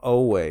will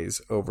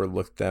always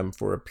overlook them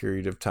for a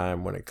period of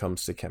time when it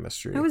comes to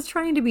chemistry. I was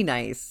trying to be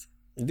nice.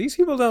 These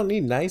people don't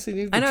need nice. They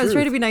need the I know, I was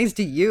trying to be nice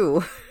to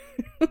you.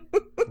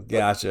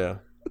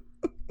 Gotcha.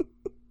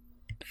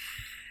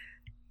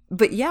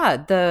 But yeah,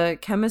 the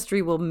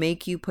chemistry will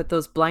make you put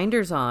those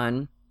blinders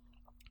on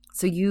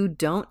so you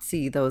don't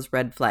see those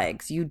red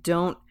flags. You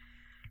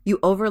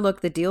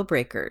overlook the deal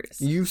breakers.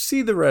 You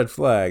see the red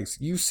flags.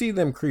 You see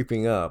them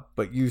creeping up,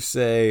 but you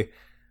say,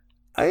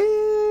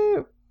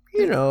 it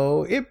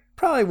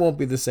probably won't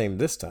be the same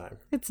this time.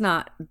 It's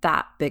not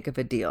that big of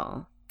a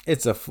deal.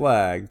 It's a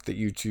flag that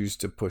you choose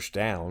to push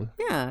down.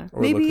 Yeah.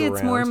 Or Maybe look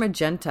it's more around.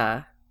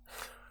 magenta.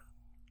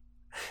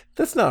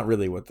 That's not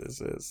really what this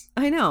is.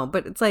 I know,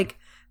 but it's like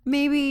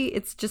maybe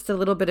it's just a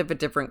little bit of a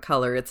different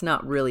color. It's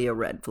not really a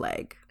red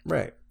flag.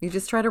 Right. You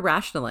just try to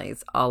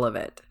rationalize all of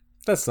it.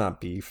 That's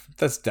not beef.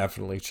 That's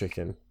definitely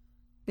chicken.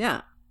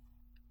 Yeah.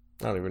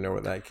 I don't even know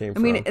where that came I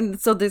from. mean, and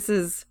so this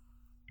is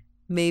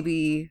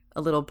maybe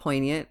a little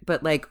poignant,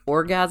 but like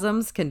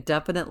orgasms can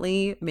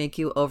definitely make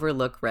you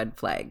overlook red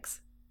flags.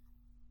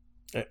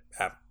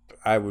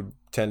 I would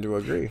tend to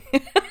agree.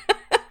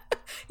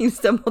 You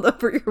stumbled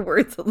over your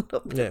words a little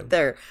bit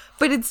there.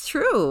 But it's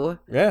true.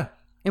 Yeah.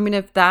 I mean,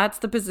 if that's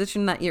the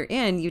position that you're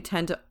in, you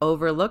tend to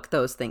overlook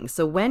those things.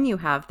 So when you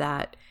have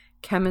that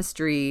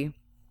chemistry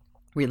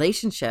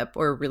relationship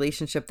or a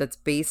relationship that's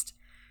based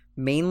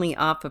mainly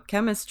off of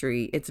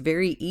chemistry, it's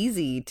very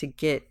easy to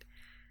get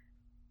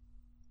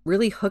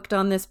really hooked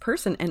on this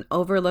person and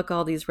overlook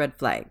all these red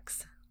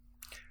flags.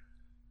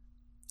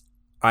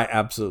 I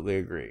absolutely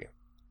agree.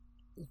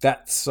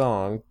 That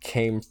song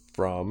came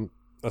from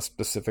a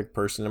specific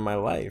person in my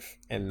life,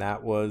 and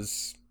that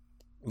was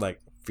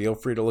like, feel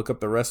free to look up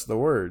the rest of the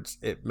words.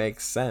 It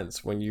makes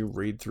sense when you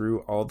read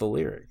through all the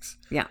lyrics.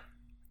 Yeah.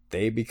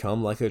 They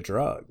become like a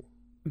drug.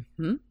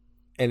 Mm-hmm.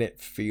 And it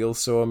feels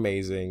so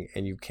amazing,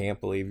 and you can't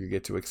believe you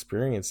get to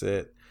experience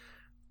it.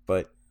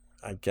 But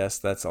I guess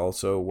that's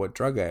also what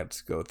drug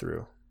addicts go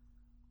through.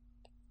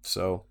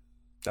 So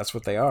that's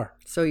what they are.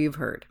 So you've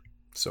heard.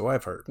 So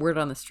I've heard. Word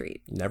on the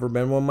street. Never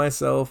been one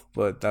myself,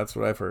 but that's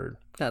what I've heard.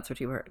 That's what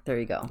you heard. There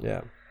you go.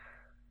 Yeah.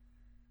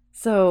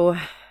 So,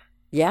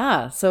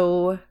 yeah.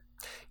 So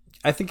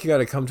I think you got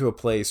to come to a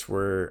place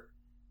where,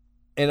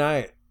 and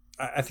I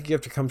think you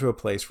have to come to a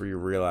place where you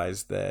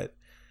realize that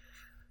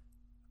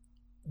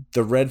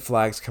the red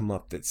flags come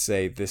up that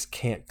say this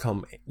can't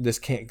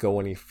go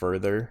any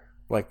further.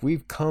 Like,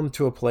 we've come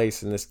to a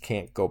place and this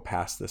can't go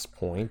past this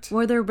point.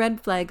 Or they're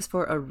red flags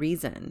for a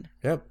reason.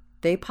 Yep.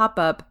 They pop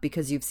up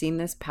because you've seen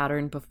this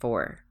pattern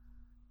before.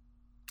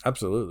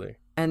 Absolutely.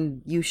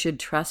 And you should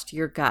trust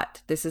your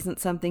gut. This isn't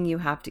something you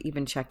have to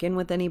even check in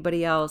with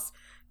anybody else.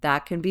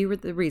 That can be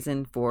the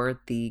reason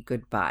for the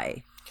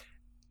goodbye.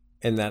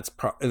 And that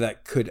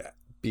could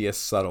be a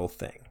subtle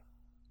thing.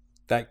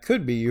 That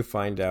could be you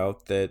find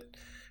out that,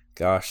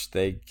 gosh,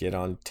 they get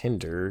on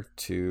Tinder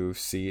to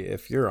see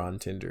if you're on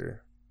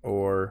Tinder.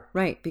 Or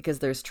right, because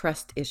there's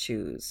trust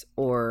issues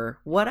or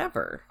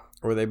whatever.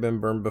 Or they've been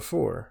burned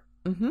before.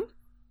 Mm-hmm.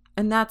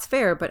 And that's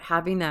fair, but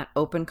having that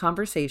open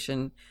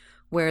conversation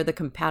where the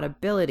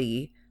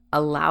compatibility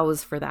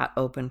allows for that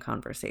open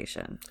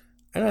conversation.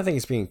 And I think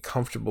it's being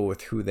comfortable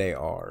with who they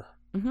are.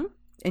 Mm-hmm.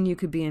 And you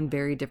could be in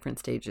very different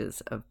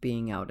stages of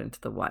being out into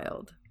the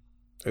wild.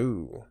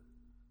 Ooh,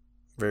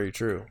 very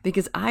true.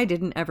 Because I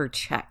didn't ever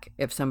check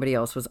if somebody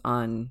else was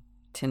on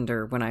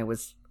Tinder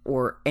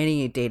or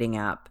any dating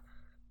app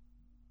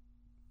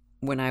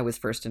when I was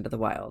first into the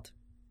wild.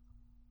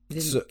 I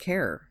didn't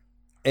care.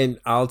 And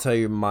I'll tell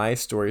you my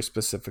story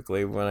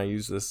specifically when I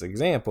use this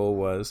example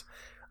was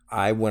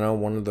I went on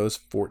one of those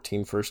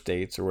 14 first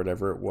dates or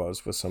whatever it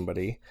was with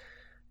somebody,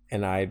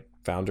 and I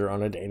found her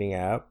on a dating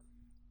app.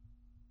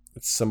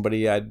 It's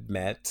somebody I'd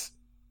met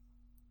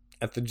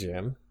at the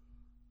gym,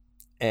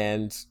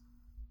 and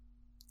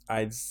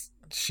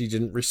she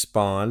didn't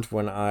respond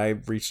when I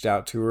reached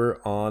out to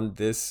her on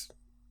this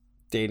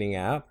dating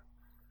app.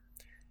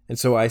 And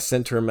so I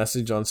sent her a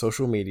message on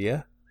social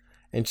media,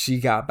 and she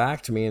got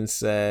back to me and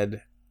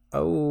said,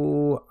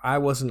 "Oh, I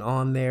wasn't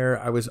on there.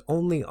 I wasn't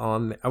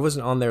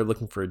on there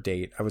looking for a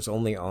date. I was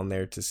only on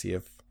there to see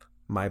if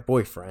my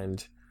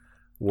boyfriend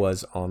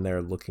was on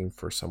there looking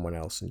for someone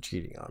else and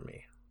cheating on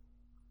me."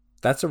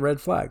 That's a red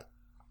flag.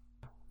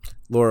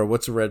 Laura,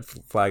 what's a red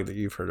flag that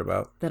you've heard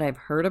about? That I've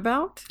heard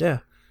about? Yeah.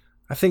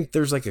 I think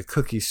there's like a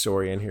cookie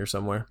story in here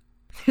somewhere.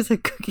 There's a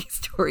cookie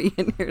story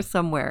in here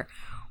somewhere.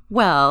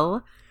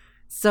 Well,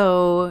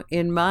 so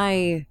in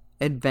my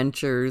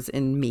adventures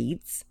in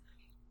meets,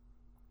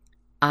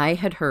 I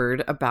had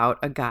heard about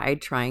a guy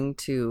trying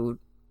to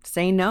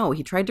say no.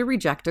 He tried to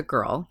reject a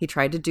girl. He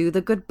tried to do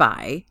the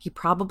goodbye. He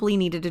probably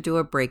needed to do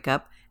a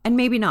breakup, and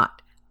maybe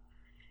not.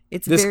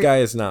 This guy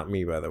is not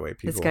me, by the way,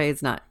 people. This guy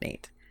is not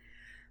Nate.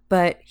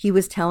 But he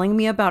was telling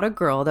me about a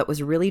girl that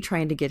was really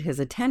trying to get his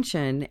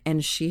attention,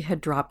 and she had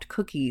dropped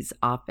cookies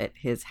off at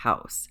his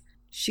house.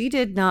 She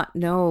did not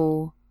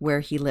know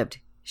where he lived.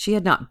 She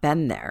had not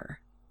been there.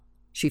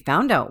 She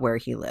found out where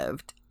he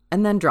lived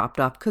and then dropped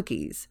off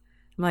cookies.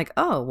 I'm like,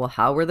 oh, well,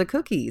 how were the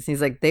cookies? And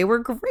he's like, they were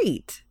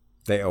great.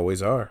 They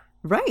always are.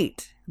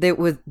 Right.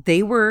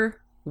 They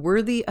were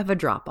worthy of a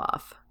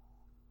drop-off.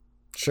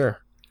 Sure.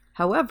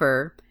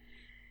 However,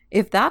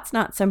 if that's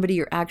not somebody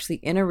you're actually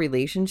in a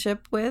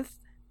relationship with,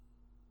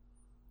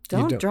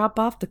 don't drop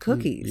off the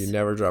cookies. You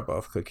never drop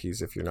off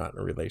cookies if you're not in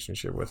a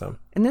relationship with them.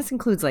 And this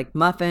includes like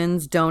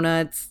muffins,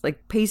 donuts,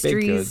 like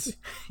pastries. Baked goods.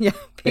 Yeah,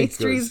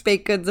 pastries,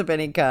 baked goods of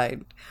any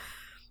kind.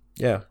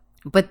 Yeah.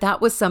 But that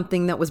was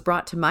something that was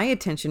brought to my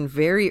attention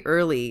very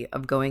early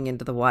of going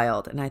into the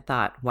wild. And I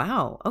thought,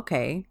 wow,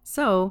 okay,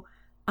 so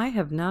I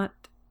have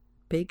not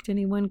baked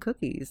anyone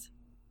cookies.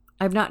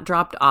 I've not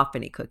dropped off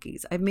any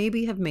cookies. I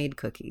maybe have made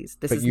cookies.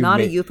 This is not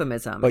a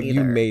euphemism But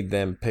either. you made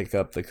them pick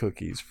up the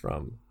cookies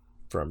from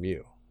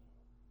you.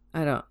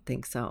 I don't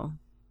think so.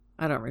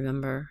 I don't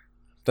remember.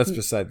 That's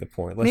beside the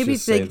point. Let's Maybe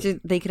just say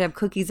they could have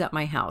cookies at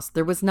my house.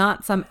 There was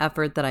not some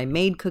effort that I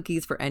made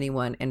cookies for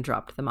anyone and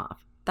dropped them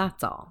off.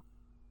 That's all.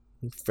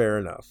 Fair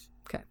enough.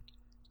 Okay.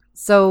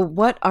 So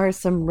what are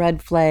some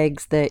red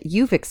flags that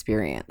you've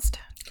experienced?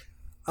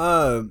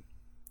 I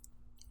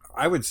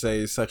would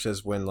say such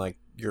as when like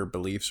your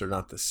beliefs are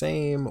not the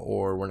same,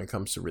 or when it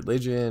comes to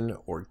religion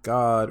or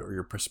God or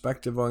your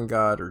perspective on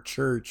God or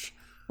church.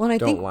 Well,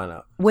 and I think line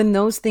up. When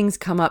those things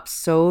come up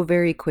so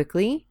very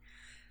quickly,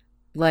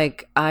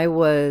 like I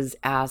was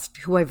asked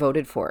who I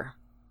voted for,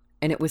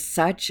 and it was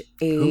such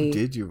a... Who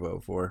did you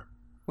vote for?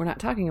 We're not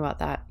talking about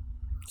that.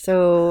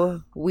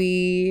 So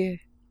we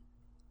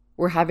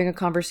were having a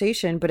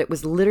conversation, but it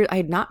was literally, I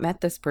had not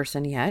met this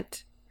person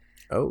yet.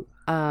 Oh.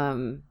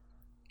 And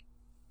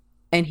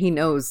he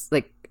knows,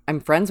 like,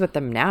 I'm friends with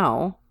them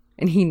now,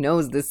 and he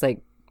knows this,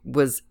 like,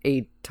 was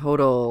a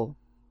total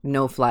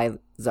no-fly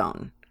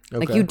zone.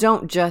 Okay. Like, you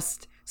don't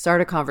just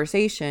start a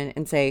conversation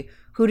and say,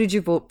 who did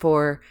you vote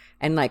for?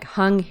 And, like,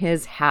 hung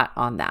his hat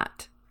on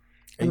that.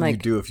 And like,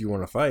 you do if you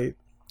want to fight.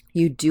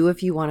 You do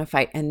if you want to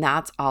fight. And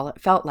that's all it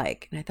felt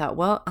like. And I thought,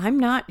 well, I'm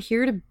not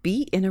here to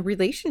be in a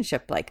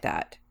relationship like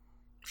that.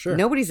 Sure.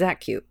 Nobody's that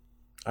cute.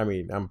 I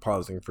mean, I'm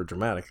pausing for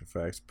dramatic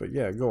effects, but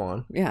yeah, go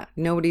on. Yeah,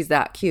 nobody's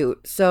that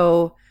cute.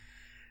 So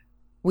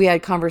we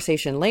had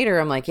conversation later.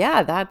 I'm like,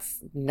 yeah,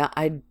 that's not,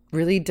 I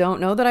really don't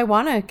know that I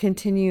want to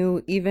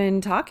continue even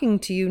talking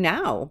to you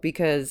now,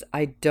 because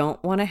I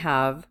don't want to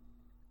have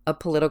a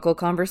political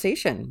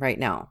conversation right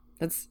now.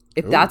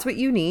 If that's what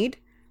you need,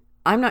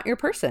 I'm not your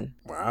person.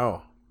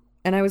 Wow.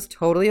 And I was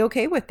totally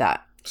okay with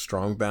that.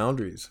 Strong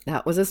boundaries.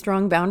 That was a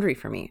strong boundary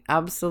for me.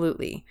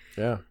 Absolutely.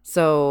 Yeah.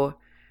 So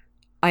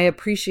I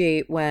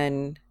appreciate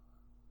when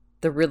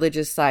the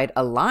religious side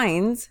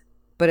aligns,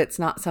 but it's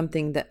not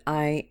something that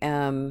I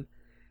am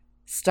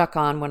stuck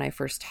on when I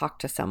first talk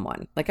to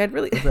someone. Like, I'd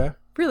really,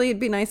 it'd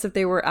be nice if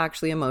they were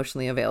actually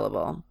emotionally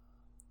available.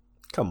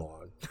 Come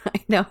on.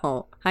 I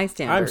know. High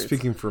standards. I'm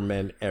speaking for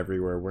men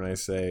everywhere when I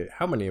say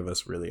how many of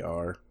us really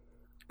are.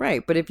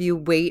 Right. But if you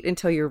wait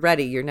until you're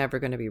ready, you're never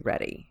going to be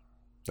ready.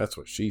 That's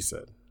what she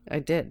said. I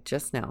did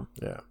just now.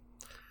 Yeah.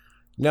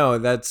 No,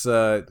 that's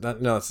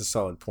it's a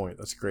solid point.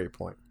 That's a great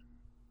point.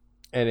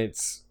 And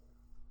it's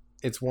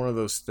one of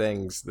those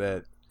things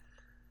that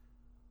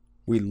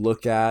we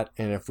look at,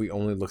 and if we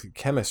only look at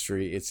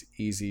chemistry, it's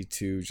easy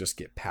to just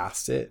get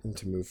past it and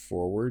to move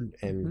forward.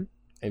 And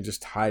and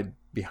just hide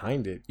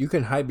behind it. You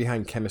can hide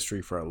behind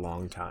chemistry for a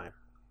long time.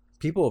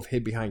 People have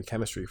hid behind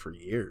chemistry for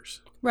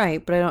years.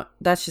 Right, but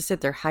that's just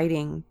it. They're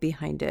hiding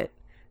behind it.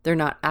 They're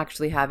not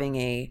actually having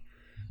a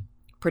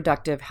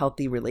productive,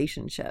 healthy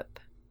relationship.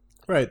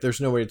 Right,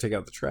 there's no way to take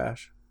out the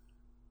trash.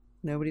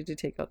 Nobody to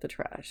take out the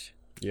trash.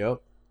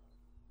 Yep.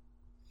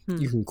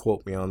 You can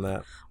quote me on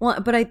that. Well,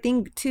 but I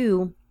think,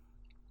 too,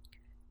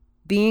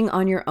 being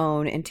on your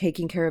own and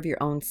taking care of your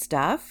own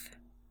stuff,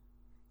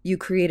 you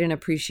create an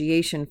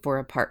appreciation for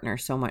a partner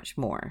so much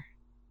more.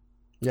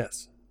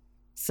 Yes.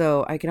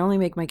 So I can only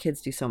make my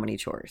kids do so many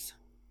chores.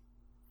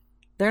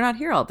 They're not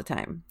here all the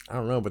time. I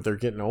don't know, but they're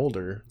getting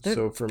older. They're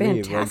so for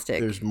fantastic.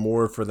 me, there's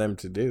more for them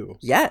to do.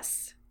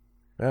 Yes.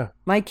 Yeah.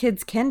 My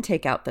kids can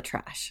take out the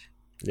trash.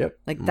 Yep.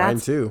 Like Mine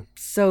that's too.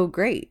 So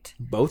great.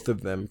 Both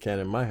of them can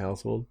in my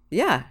household.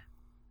 Yeah.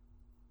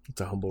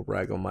 It's a humble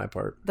brag on my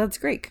part. That's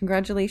great.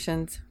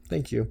 Congratulations.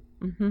 Thank you.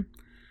 Mm-hmm.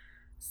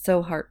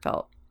 So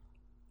heartfelt.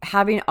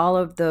 Having all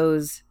of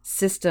those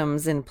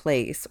systems in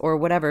place or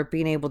whatever,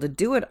 being able to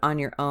do it on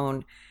your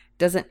own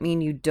doesn't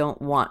mean you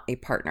don't want a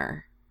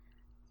partner.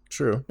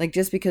 True. Like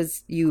just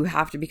because you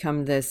have to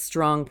become this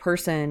strong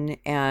person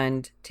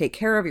and take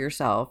care of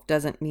yourself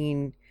doesn't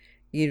mean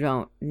you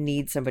don't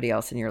need somebody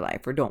else in your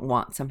life or don't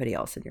want somebody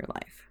else in your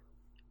life.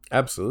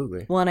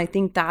 Absolutely. Well, and I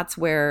think that's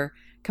where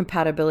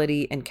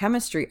compatibility and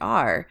chemistry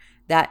are.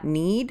 That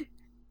need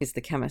is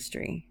the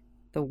chemistry.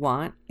 The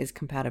want is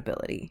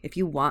compatibility. If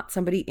you want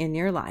somebody in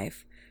your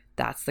life,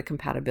 that's the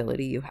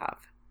compatibility you have.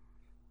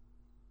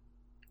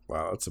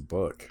 Wow, it's a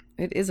book.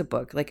 It is a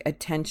book. Like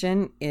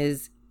attention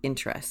is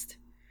interest.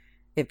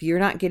 If you're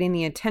not getting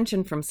the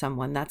attention from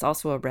someone, that's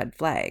also a red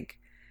flag.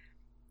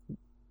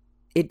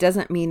 It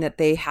doesn't mean that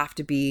they have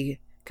to be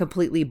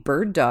completely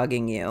bird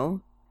dogging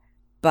you,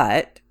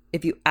 but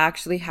if you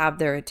actually have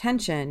their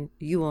attention,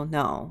 you will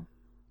know.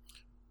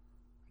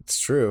 It's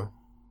true.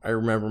 I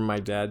remember my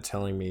dad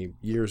telling me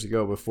years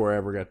ago, before I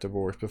ever got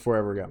divorced, before I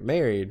ever got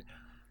married,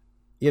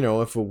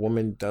 if a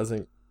woman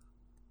doesn't,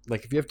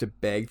 like if you have to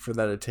beg for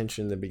that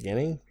attention in the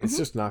beginning, it's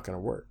just not going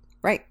to work.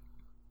 Right.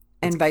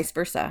 And vice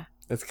versa.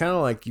 It's kind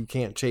of like you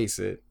can't chase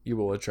it, you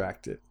will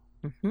attract it.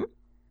 Mm-hmm.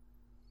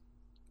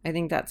 I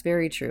think that's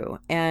very true.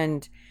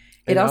 And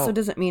it also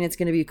doesn't mean it's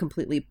going to be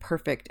completely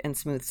perfect and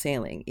smooth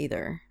sailing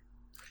either.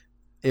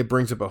 It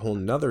brings up a whole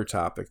nother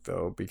topic,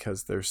 though,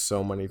 because there's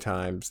so many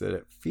times that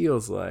it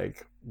feels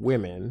like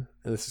women,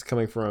 and this is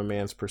coming from a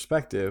man's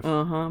perspective,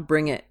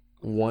 bring it,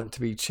 want to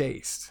be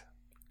chased.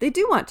 They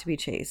do want to be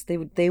chased.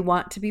 They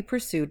want to be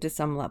pursued to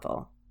some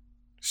level.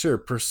 Sure,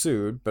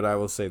 pursued, but I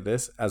will say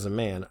this, as a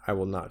man, I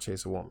will not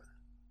chase a woman.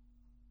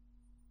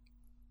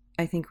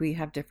 I think we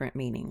have different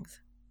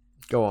meanings.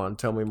 Go on,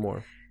 tell me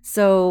more.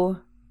 So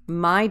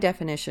my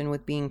definition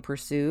with being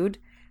pursued,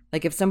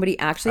 like if somebody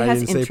actually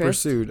has interest. I didn't say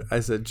pursued, I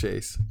said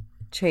chase.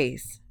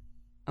 Chase.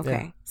 Okay.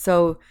 Yeah.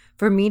 So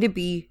for me to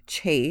be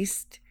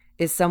chased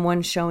is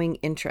someone showing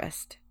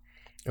interest.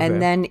 Okay.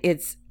 And then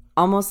it's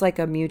almost like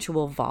a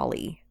mutual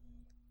volley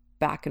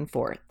back and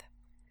forth.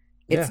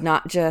 It's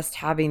not just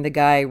having the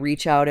guy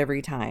reach out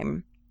every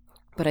time.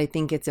 But I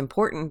think it's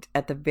important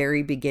at the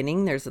very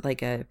beginning. There's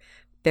like a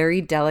very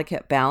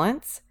delicate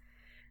balance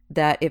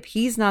that if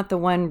he's not the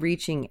one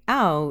reaching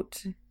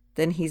out,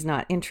 then he's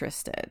not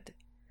interested.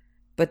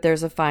 But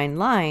there's a fine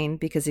line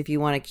because if you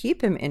want to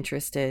keep him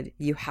interested,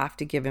 you have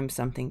to give him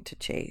something to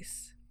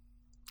chase.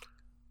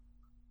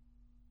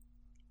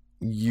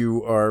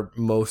 You are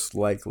most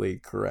likely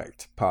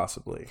correct,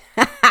 possibly.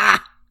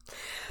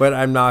 But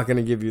I'm not going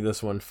to give you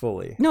this one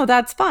fully. No,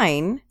 that's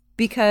fine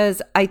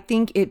because I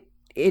think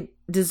it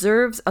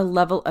deserves a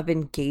level of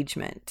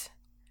engagement.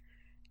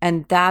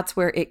 And that's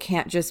where it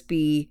can't just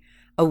be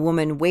a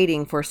woman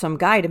waiting for some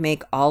guy to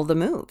make all the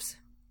moves.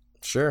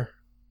 Sure.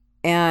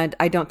 And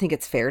I don't think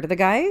it's fair to the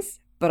guys,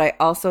 but I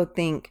also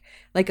think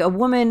like a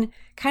woman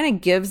kind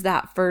of gives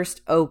that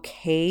first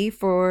okay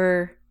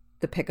for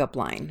the pickup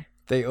line.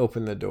 They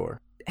open the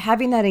door.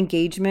 Having that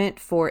engagement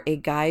for a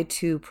guy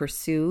to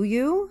pursue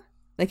you,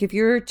 like if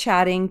you're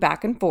chatting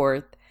back and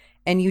forth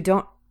and you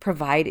don't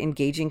provide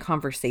engaging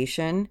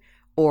conversation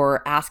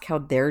or ask how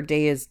their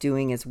day is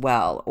doing as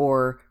well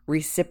or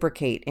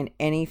reciprocate in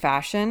any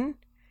fashion,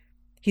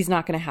 he's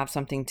not going to have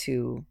something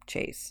to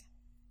chase.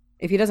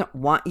 If he doesn't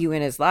want you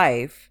in his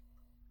life,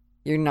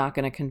 you're not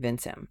going to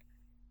convince him.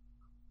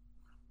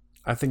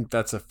 I think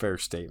that's a fair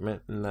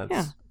statement, and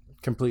that's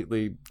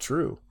completely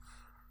true.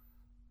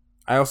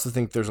 I also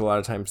think there's a lot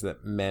of times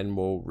that men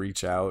will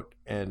reach out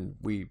and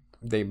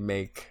they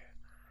make...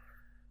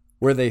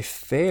 Where they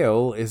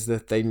fail is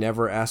that they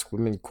never ask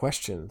women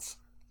questions.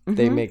 Mm-hmm.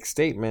 They make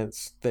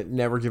statements that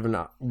never give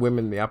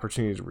women the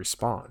opportunity to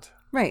respond.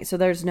 Right, so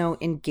there's no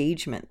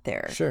engagement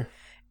there. Sure.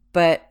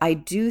 But I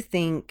do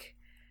think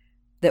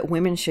that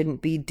women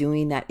shouldn't be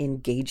doing that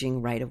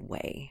engaging right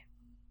away.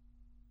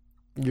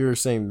 You're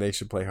saying they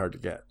should play hard to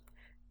get.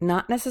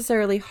 Not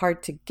necessarily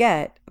hard to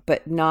get,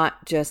 but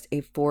not just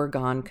a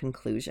foregone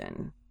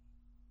conclusion.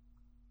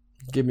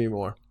 Give me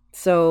more.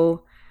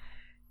 So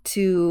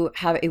to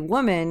have a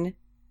woman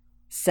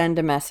send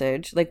a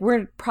message. Like,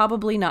 we're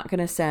probably not going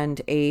to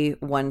send a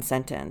one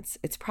sentence.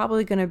 It's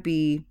probably going to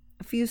be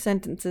a few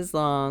sentences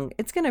long.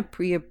 It's going to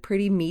be a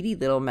pretty meaty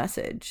little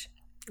message.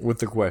 With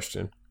the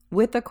question.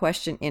 With a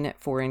question in it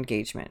for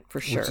engagement, for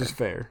sure. Which is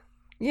fair.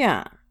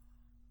 Yeah.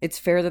 It's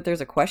fair that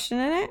there's a question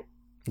in it.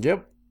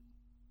 Yep.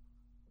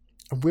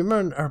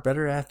 Women are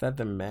better at that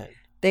than men.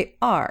 They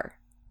are.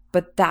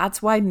 But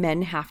that's why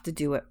men have to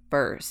do it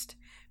first.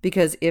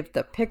 Because if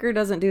the picker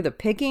doesn't do the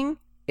picking,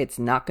 it's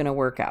not going to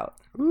work out.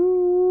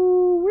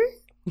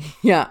 Ooh-wee.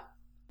 Yeah,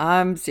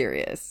 I'm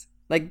serious.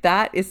 Like,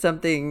 that is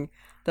something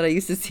that I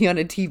used to see on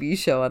a TV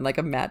show on like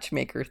a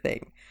matchmaker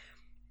thing.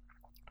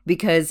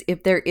 Because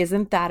if there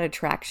isn't that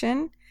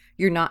attraction,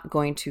 you're not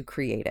going to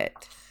create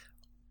it.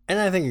 And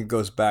I think it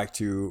goes back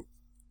to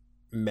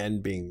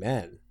men being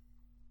men.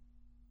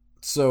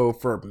 So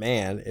for a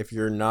man, if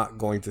you're not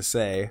going to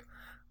say,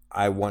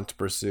 I want to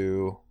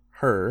pursue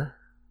her,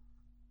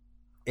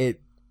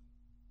 it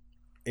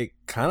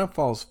kind of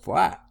falls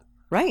flat.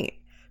 Right.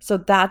 So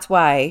that's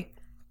why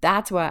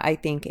I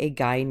think a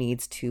guy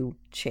needs to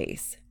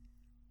chase.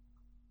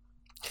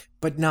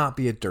 But not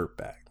be a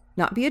dirtbag.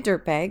 Not be a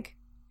dirtbag,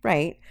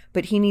 right?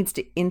 But he needs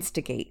to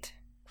instigate.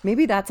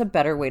 Maybe that's a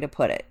better way to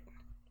put it.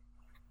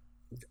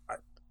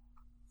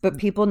 But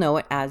people know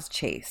it as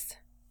chase.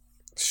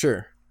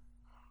 Sure.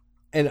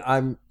 And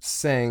I'm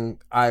saying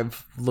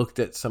I've looked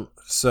at some.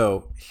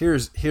 So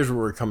here's what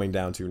we're coming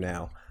down to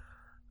now.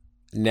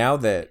 Now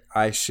that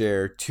I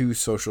share 2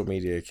 social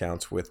media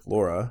accounts with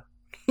Laura,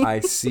 I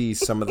see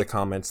some of the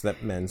comments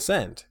that men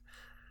send.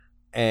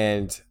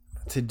 And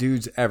to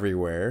dudes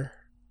everywhere,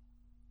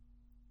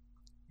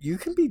 you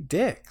can be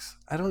dicks.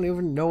 I don't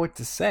even know what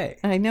to say.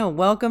 I know.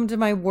 Welcome to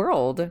my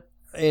world.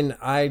 And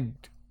I,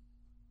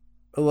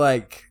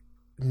 like,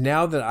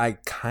 now that I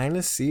kind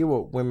of see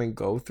what women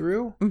go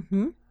through,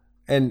 Mm-hmm.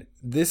 and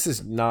this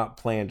is not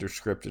planned or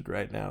scripted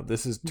right now.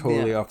 This is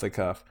totally off the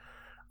cuff.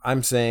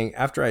 I'm saying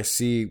after I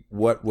see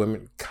what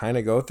women kind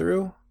of go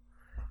through,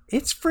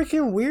 it's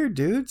freaking weird,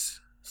 dudes.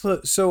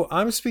 So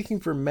I'm speaking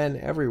for men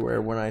everywhere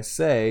when I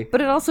say...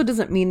 But it also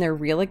doesn't mean they're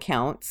real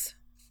accounts.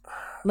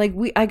 Like,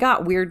 I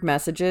got weird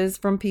messages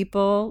from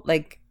people.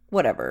 Like,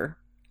 whatever.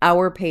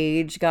 Our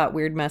page got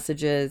weird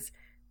messages.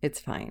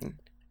 It's fine.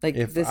 Like,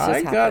 if this just I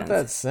happens. got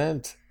that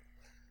sent...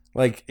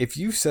 Like, if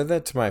you said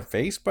that to my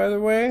face, by the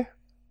way,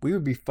 we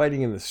would be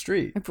fighting in the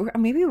street.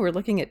 Maybe we're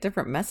looking at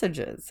different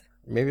messages.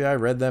 Maybe I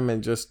read them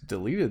and just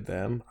deleted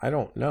them. I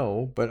don't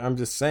know, but I'm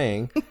just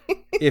saying,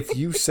 if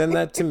you send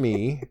that to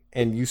me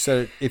and you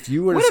said it, if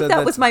you would have said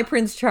that was my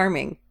Prince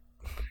Charming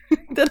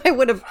that I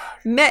would have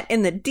met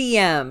in the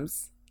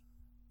DMs.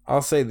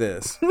 I'll say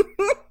this.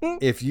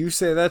 If you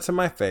say that to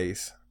my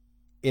face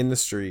in the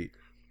street,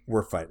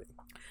 we're fighting.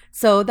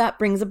 So that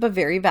brings up a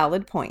very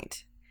valid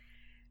point.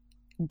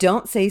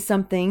 Don't say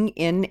something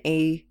in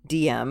a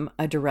DM,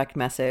 a direct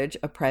message,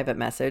 a private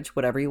message,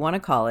 whatever you want to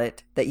call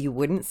it, that you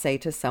wouldn't say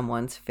to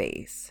someone's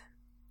face.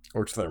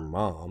 Or to their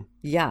mom.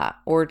 Yeah,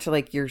 or to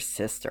like your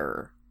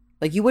sister.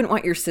 Like, you wouldn't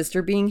want your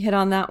sister being hit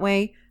on that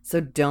way,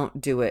 so don't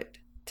do it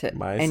to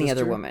any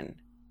other woman.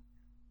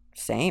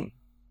 Same.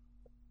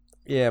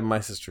 Yeah,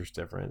 my sister's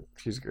different.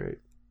 She's great.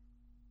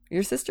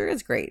 Your sister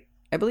is great.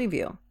 I believe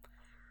you.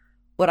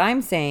 What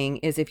I'm saying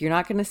is, if you're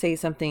not going to say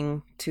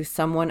something to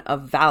someone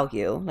of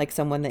value, like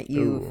someone that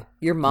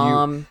your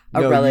mom,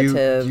 a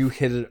relative. You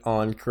hit it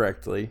on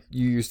correctly.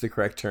 You used the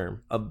correct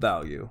term, of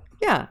value.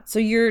 Yeah. So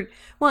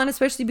and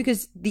especially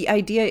because the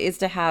idea is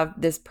to have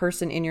this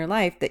person in your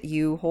life that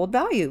you hold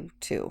value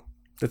to.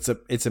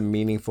 It's a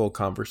meaningful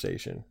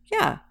conversation.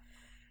 Yeah.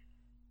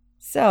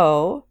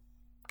 So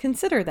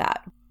consider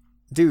that.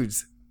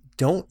 Dudes,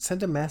 don't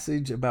send a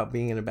message about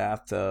being in a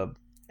bathtub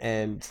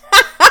and...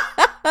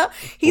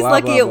 He's blah,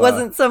 lucky blah, it blah.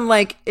 wasn't some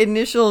like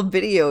initial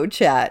video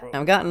chat.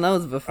 I've gotten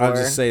those before. I'll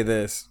just say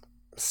this.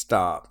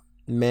 Stop.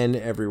 Men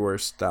everywhere,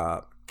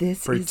 stop.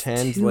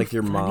 Pretend is like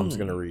your funny. mom's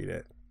going to read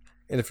it.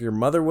 And if your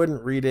mother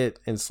wouldn't read it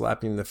and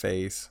slap you in the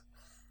face,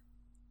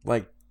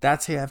 like,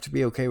 that's how you have to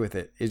be okay with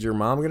it. Is your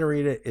mom going to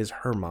read it? Is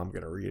her mom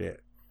going to read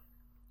it?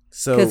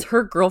 So, because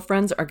her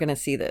girlfriends are going to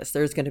see this.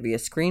 There's going to be a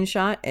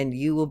screenshot and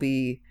you will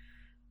be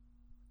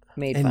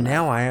made fun of. And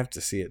now I have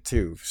to see it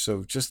too.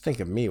 So just think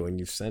of me when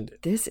you send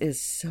it. This is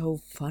so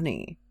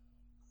funny.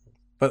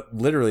 But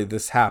literally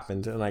this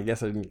happened and I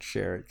guess I didn't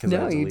share it.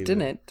 No, you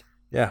didn't.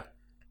 Yeah.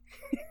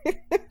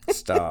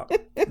 Stop.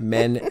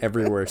 Men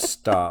everywhere,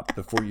 stop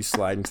before you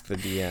slide into the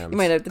DMs. You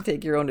might have to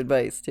take your own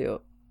advice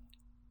too.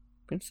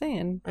 I'm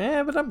saying.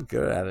 Yeah, but I'm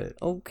good at it.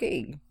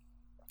 Okay.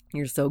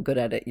 You're so good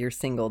at it. You're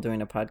single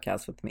doing a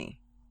podcast with me.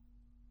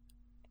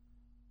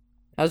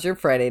 How's your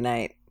Friday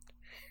night?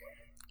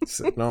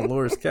 Sitting on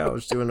Laura's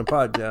couch doing a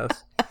podcast.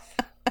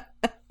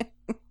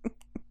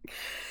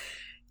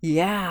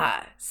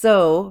 Yeah.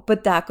 So,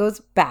 but that goes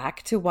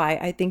back to why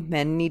I think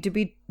men need to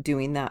be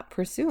doing that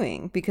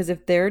pursuing. Because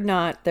if they're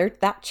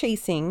that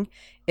chasing,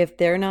 if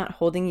they're not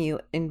holding you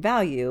in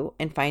value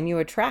and find you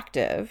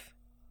attractive,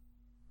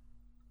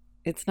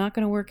 it's not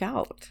going to work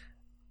out.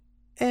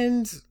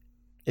 And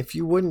if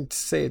you wouldn't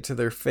say it to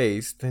their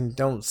face, then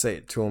don't say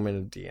it to them in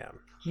a DM.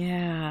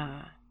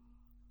 Yeah.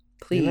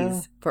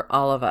 Please, for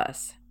all of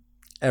us.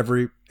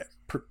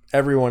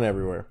 Everyone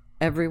everywhere.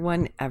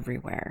 Everyone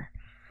everywhere.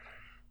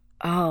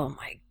 Oh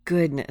my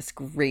goodness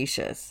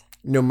gracious.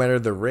 No matter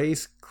the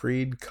race,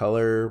 creed,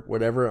 color,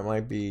 whatever it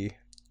might be,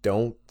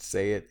 don't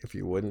say it if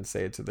you wouldn't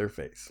say it to their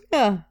face.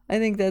 Yeah, I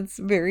think that's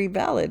very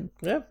valid.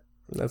 Yeah,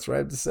 that's what I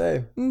have to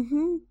say.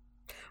 Mm-hmm.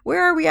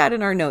 Where are we at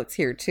in our notes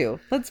here too?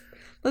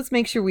 Let's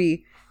make sure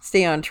we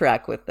stay on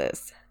track with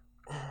this.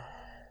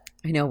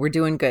 I know we're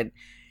doing good.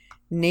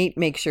 Nate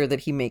makes sure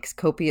that he makes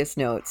copious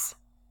notes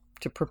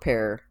to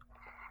prepare.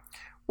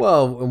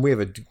 Well, and we have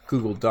a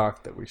Google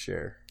Doc that we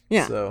share.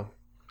 Yeah. So,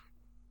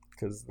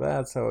 because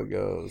that's how it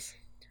goes.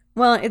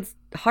 Well, it's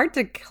hard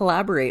to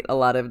collaborate a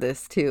lot of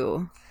this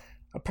too.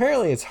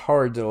 Apparently, it's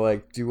hard to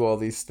like do all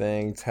these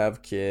things,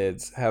 have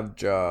kids, have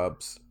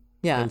jobs,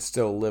 and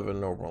still live a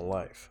normal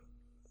life.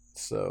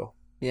 So,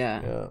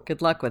 yeah.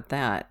 Good luck with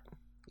that.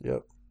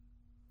 Yep.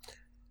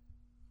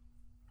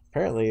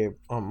 Apparently,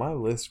 on my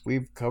list,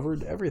 we've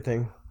covered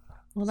everything.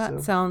 Well,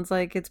 that sounds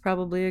like it's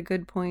probably a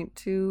good point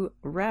to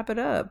wrap it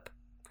up.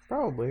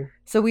 Probably.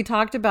 So we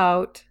talked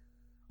about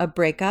a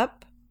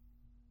breakup.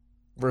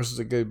 Versus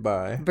a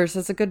goodbye.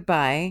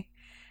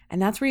 And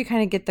that's where you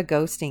kind of get the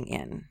ghosting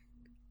in.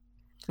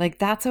 Like,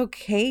 that's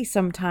okay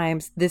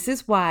sometimes. This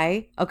is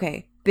why,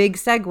 big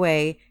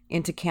segue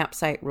into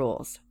campsite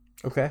rules.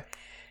 Okay.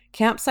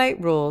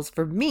 Campsite rules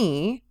for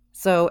me.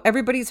 So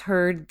everybody's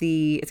heard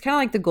it's kind of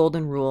like the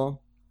golden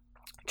rule.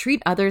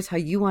 Treat others how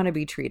you want to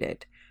be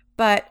treated.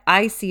 But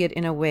I see it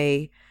in a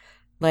way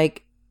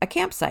like a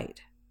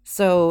campsite.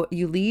 So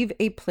you leave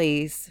a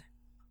place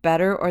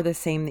better or the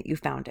same that you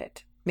found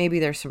it. Maybe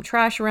there's some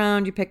trash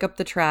around, you pick up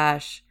the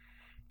trash,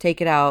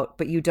 take it out,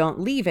 but you don't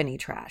leave any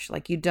trash.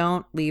 Like, you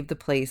don't leave the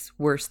place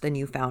worse than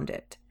you found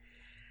it.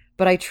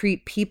 But I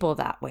treat people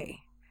that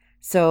way.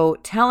 So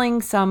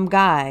telling some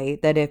guy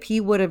that if he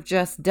would have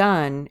just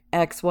done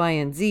X, Y,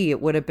 and Z,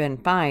 it would have been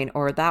fine,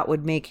 or that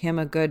would make him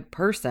a good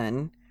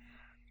person,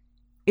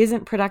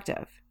 isn't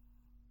productive.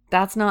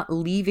 That's not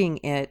leaving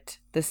it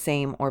the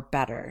same or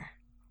better.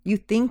 You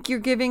think you're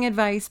giving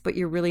advice, but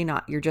you're really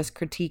not. You're just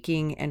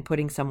critiquing and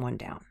putting someone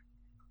down.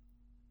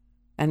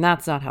 And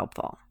that's not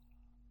helpful.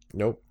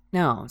 Nope.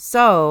 No.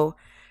 So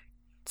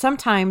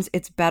sometimes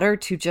it's better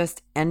to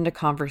just end a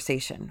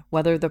conversation,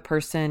 whether the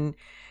person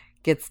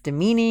gets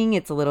demeaning,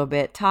 it's a little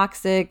bit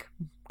toxic,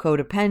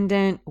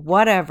 codependent,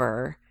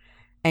 whatever,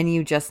 and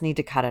you just need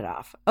to cut it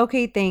off.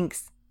 Okay,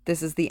 thanks.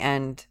 This is the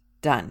end.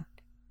 Done.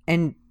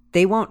 And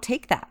they won't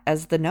take that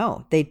as the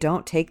no. They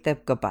don't take the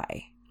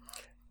goodbye.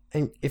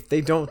 And if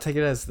they don't take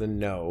it as the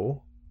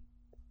no,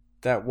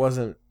 that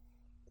wasn't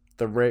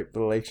the right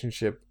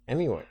relationship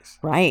anyways.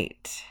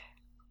 Right.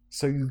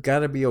 So you got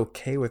to be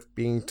okay with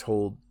being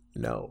told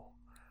no.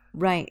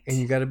 Right. And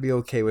you got to be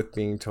okay with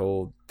being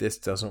told this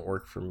doesn't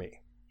work for me.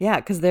 Yeah,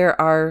 because there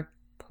are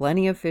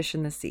plenty of fish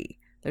in the sea.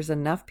 There's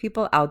enough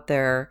people out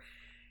there.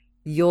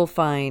 You'll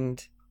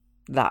find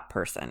that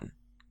person.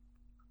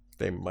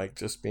 They might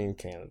just be in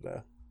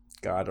Canada.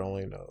 God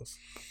only knows.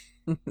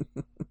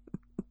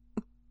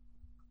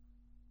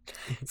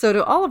 So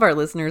to all of our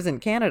listeners in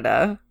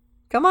Canada,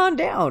 come on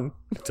down.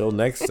 Until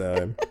next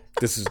time,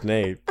 this is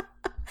Nate.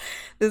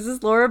 This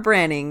is Laura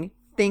Branning.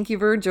 Thank you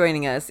for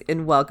joining us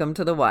and welcome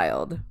to the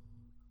wild.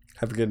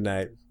 Have a good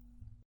night.